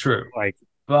 That is true. Like,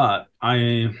 but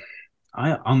I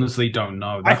honestly don't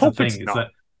know. That's I hope the thing, it's not.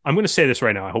 I'm going to say this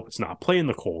right now. I hope it's not. Play in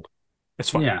the cold. It's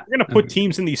fine. Yeah. We're going to put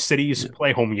teams in these cities,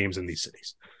 play home games in these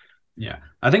cities. Yeah.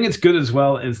 I think it's good as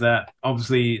well is that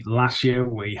obviously last year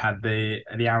we had the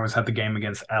Arrows had the game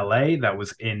against LA that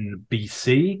was in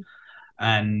BC.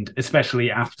 And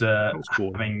especially after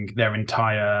having their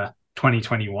entire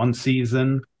 2021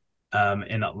 season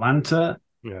in Atlanta,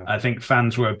 I think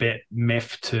fans were a bit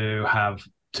miffed to have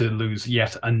to lose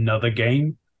yet another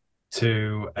game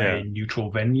to a neutral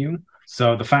venue.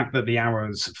 So the fact that the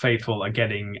Arrows faithful are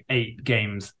getting 8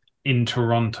 games in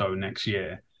Toronto next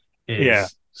year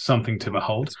is something to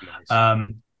behold. Nice.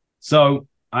 So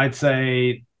I'd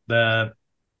say the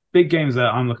big games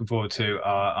that I'm looking forward to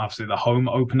are obviously the home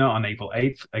opener on April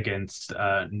 8th against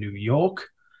New York.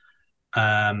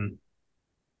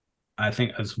 I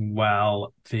think as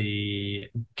well the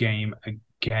game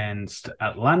against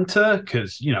Atlanta,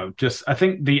 because I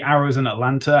think the Arrows and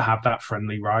Atlanta have that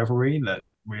friendly rivalry that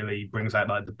really brings out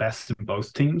like the best in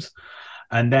both teams.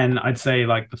 And then I'd say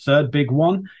like the third big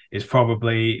one is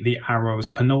probably the Arrows'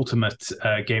 penultimate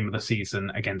game of the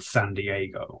season against San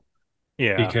Diego.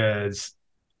 Yeah, because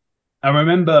I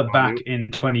remember back in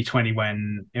 2020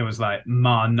 when it was like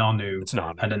Ma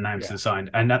Nonu had announced and signed.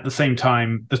 And at the same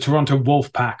time, the Toronto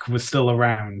Wolfpack was still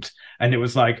around. And it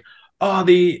was like,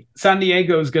 the San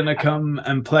Diego's going to come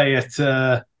and play at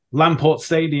Lamport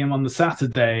Stadium on the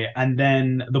Saturday. And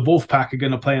then the Wolfpack are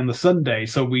going to play on the Sunday.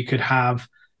 So we could have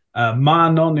Ma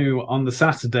Nonu on the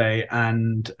Saturday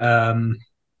and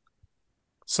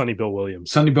Sonny Bill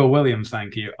Williams,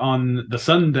 thank you, on the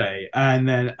Sunday, and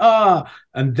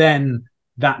then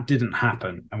that didn't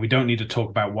happen, and we don't need to talk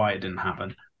about why it didn't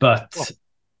happen. But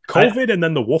COVID, and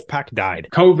then the Wolfpack died.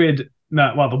 The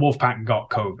Wolfpack got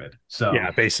COVID. So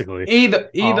yeah, basically,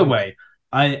 either way,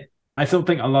 I still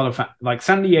think a lot of like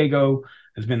San Diego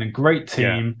has been a great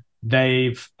team.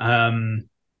 They've been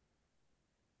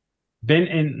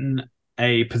in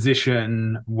a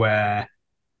position where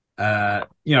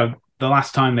the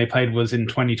last time they played was in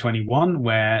 2021,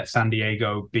 where San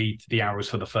Diego beat the Arrows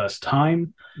for the first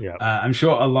time. Yeah, I'm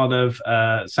sure a lot of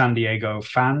San Diego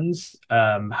fans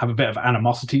have a bit of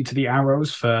animosity to the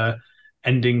Arrows for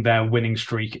ending their winning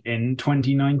streak in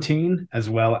 2019, as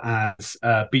well as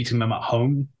beating them at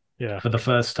home for the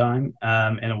first time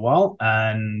in a while.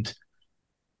 And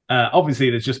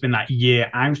obviously, there's just been that year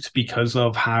out because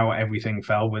of how everything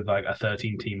fell with like a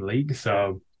 13-team league.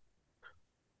 So.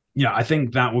 Yeah, I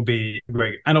think that would be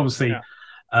great. And obviously,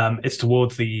 it's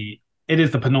towards it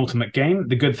is the penultimate game.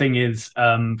 The good thing is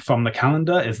from the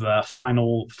calendar is the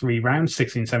final 3 rounds,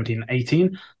 16, 17,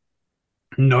 18.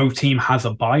 No team has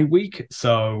a bye week.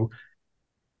 So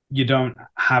you don't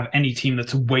have any team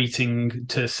that's waiting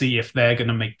to see if they're going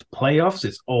to make the playoffs.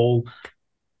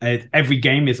 Every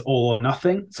game is all or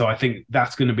nothing. So I think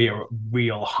that's going to be a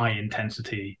real high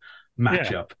intensity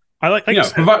matchup. Yeah. I like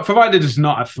provided it's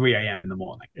not at 3 a.m. in the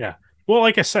morning. Yeah. Well,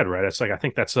 like I said, right, it's like I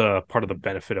think that's a part of the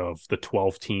benefit of the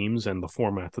 12 teams and the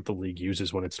format that the league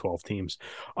uses when it's 12 teams.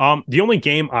 The only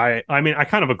game I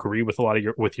kind of agree with a lot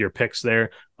of your picks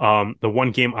there. The one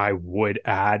game I would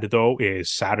add though is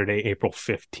Saturday, April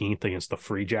 15th against the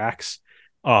Free Jacks.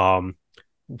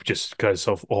 Just because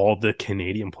of all the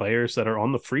Canadian players that are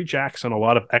on the Free Jacks and a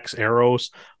lot of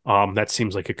ex-Arrows, that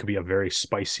seems like it could be a very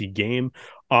spicy game.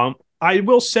 I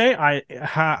will say I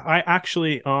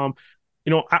actually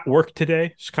at work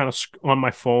today, just kind of on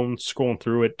my phone, scrolling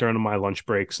through it during my lunch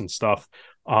breaks and stuff.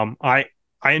 I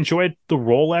enjoyed the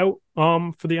rollout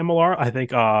for the MLR. I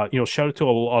think shout out to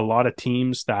a lot of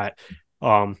teams that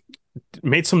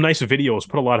made some nice videos,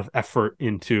 put a lot of effort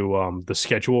into the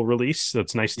schedule release.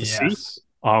 That's nice to see.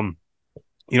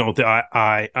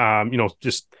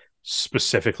 Just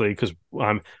specifically because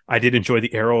I did enjoy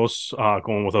the arrows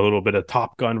going with a little bit of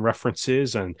Top Gun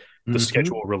references, and the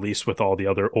schedule release with all the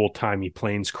other old-timey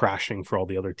planes crashing for all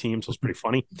the other teams was pretty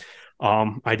funny.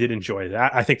 I did enjoy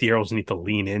that. I think the arrows need to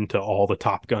lean into all the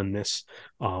Top Gun-ness.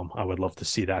 I would love to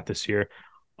see that this year.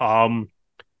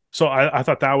 So I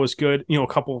thought that was good.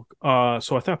 So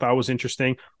I thought that was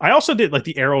interesting. I also did like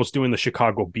the arrows doing the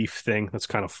Chicago beef thing. That's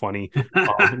kind of funny.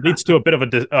 It leads to a bit of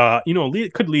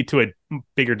could lead to a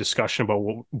bigger discussion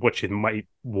about what you might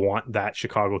want that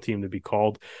Chicago team to be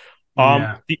called.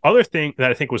 The other thing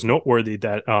that I think was noteworthy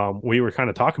that we were kind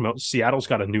of talking about, Seattle's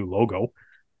got a new logo.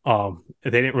 They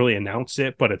didn't really announce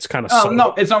it, but it's kind of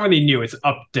no, it's not really new. It's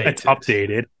updated. It's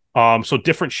updated. So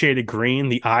different shaded green,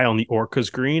 the eye on the Orca's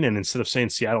green, and instead of saying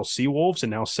Seattle Seawolves, it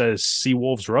now says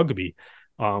Seawolves Rugby.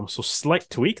 So slight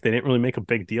tweak. They didn't really make a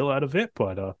big deal out of it,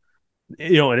 but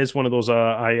it is one of those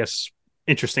I guess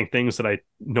interesting things that I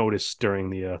noticed during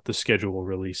the schedule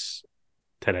release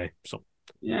today. So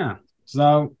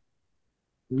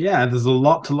there's a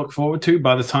lot to look forward to.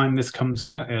 By the time this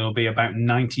comes, it'll be about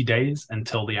 90 days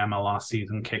until the MLR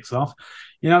season kicks off.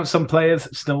 Some players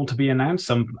still to be announced,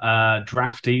 some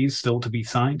draftees still to be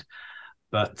signed.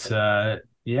 But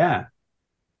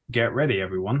get ready,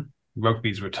 everyone.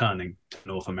 Rugby's returning to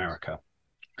North America.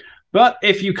 But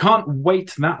if you can't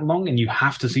wait that long and you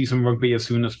have to see some rugby as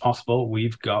soon as possible,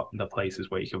 we've got the places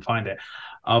where you can find it.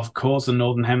 Of course, the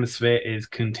Northern Hemisphere is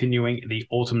continuing the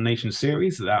Autumn Nation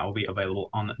series. That will be available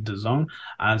on DAZN,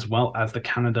 as well as the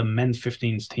Canada men's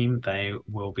 15s team. They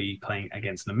will be playing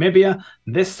against Namibia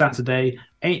this Saturday,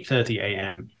 8:30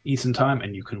 a.m. Eastern Time,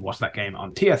 and you can watch that game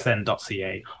on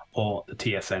tsn.ca or the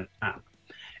TSN app.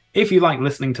 If you like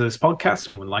listening to this podcast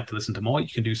and would like to listen to more, you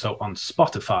can do so on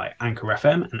Spotify, Anchor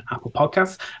FM, and Apple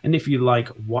Podcasts. And if you like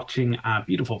watching our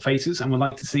beautiful faces and would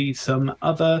like to see some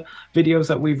other videos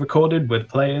that we've recorded with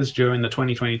players during the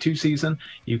 2022 season,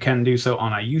 you can do so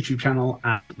on our YouTube channel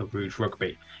at The Rouge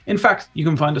Rugby. In fact, you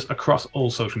can find us across all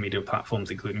social media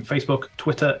platforms, including Facebook,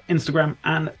 Twitter, Instagram,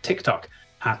 and TikTok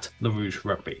at The Rouge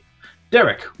Rugby.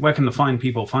 Derek, where can the fine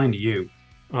people find you?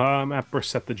 I'm at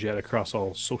Brissette the Jet across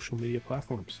all social media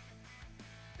platforms.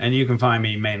 And you can find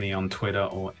me mainly on Twitter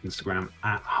or Instagram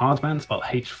at Hardman, spelled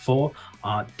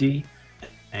H4RDAN.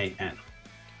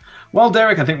 Well,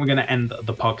 Derek, I think we're going to end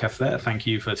the podcast there. Thank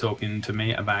you for talking to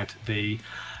me about the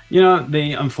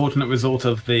unfortunate result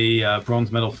of the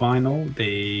bronze medal final,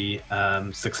 the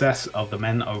success of the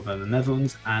men over the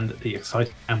Netherlands, and the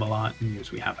exciting MLR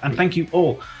news we have. And thank you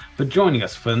all for joining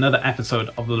us for another episode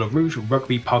of the Le Rouge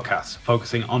Rugby podcast,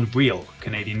 focusing on real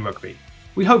Canadian rugby.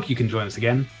 We hope you can join us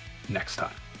again next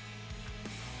time.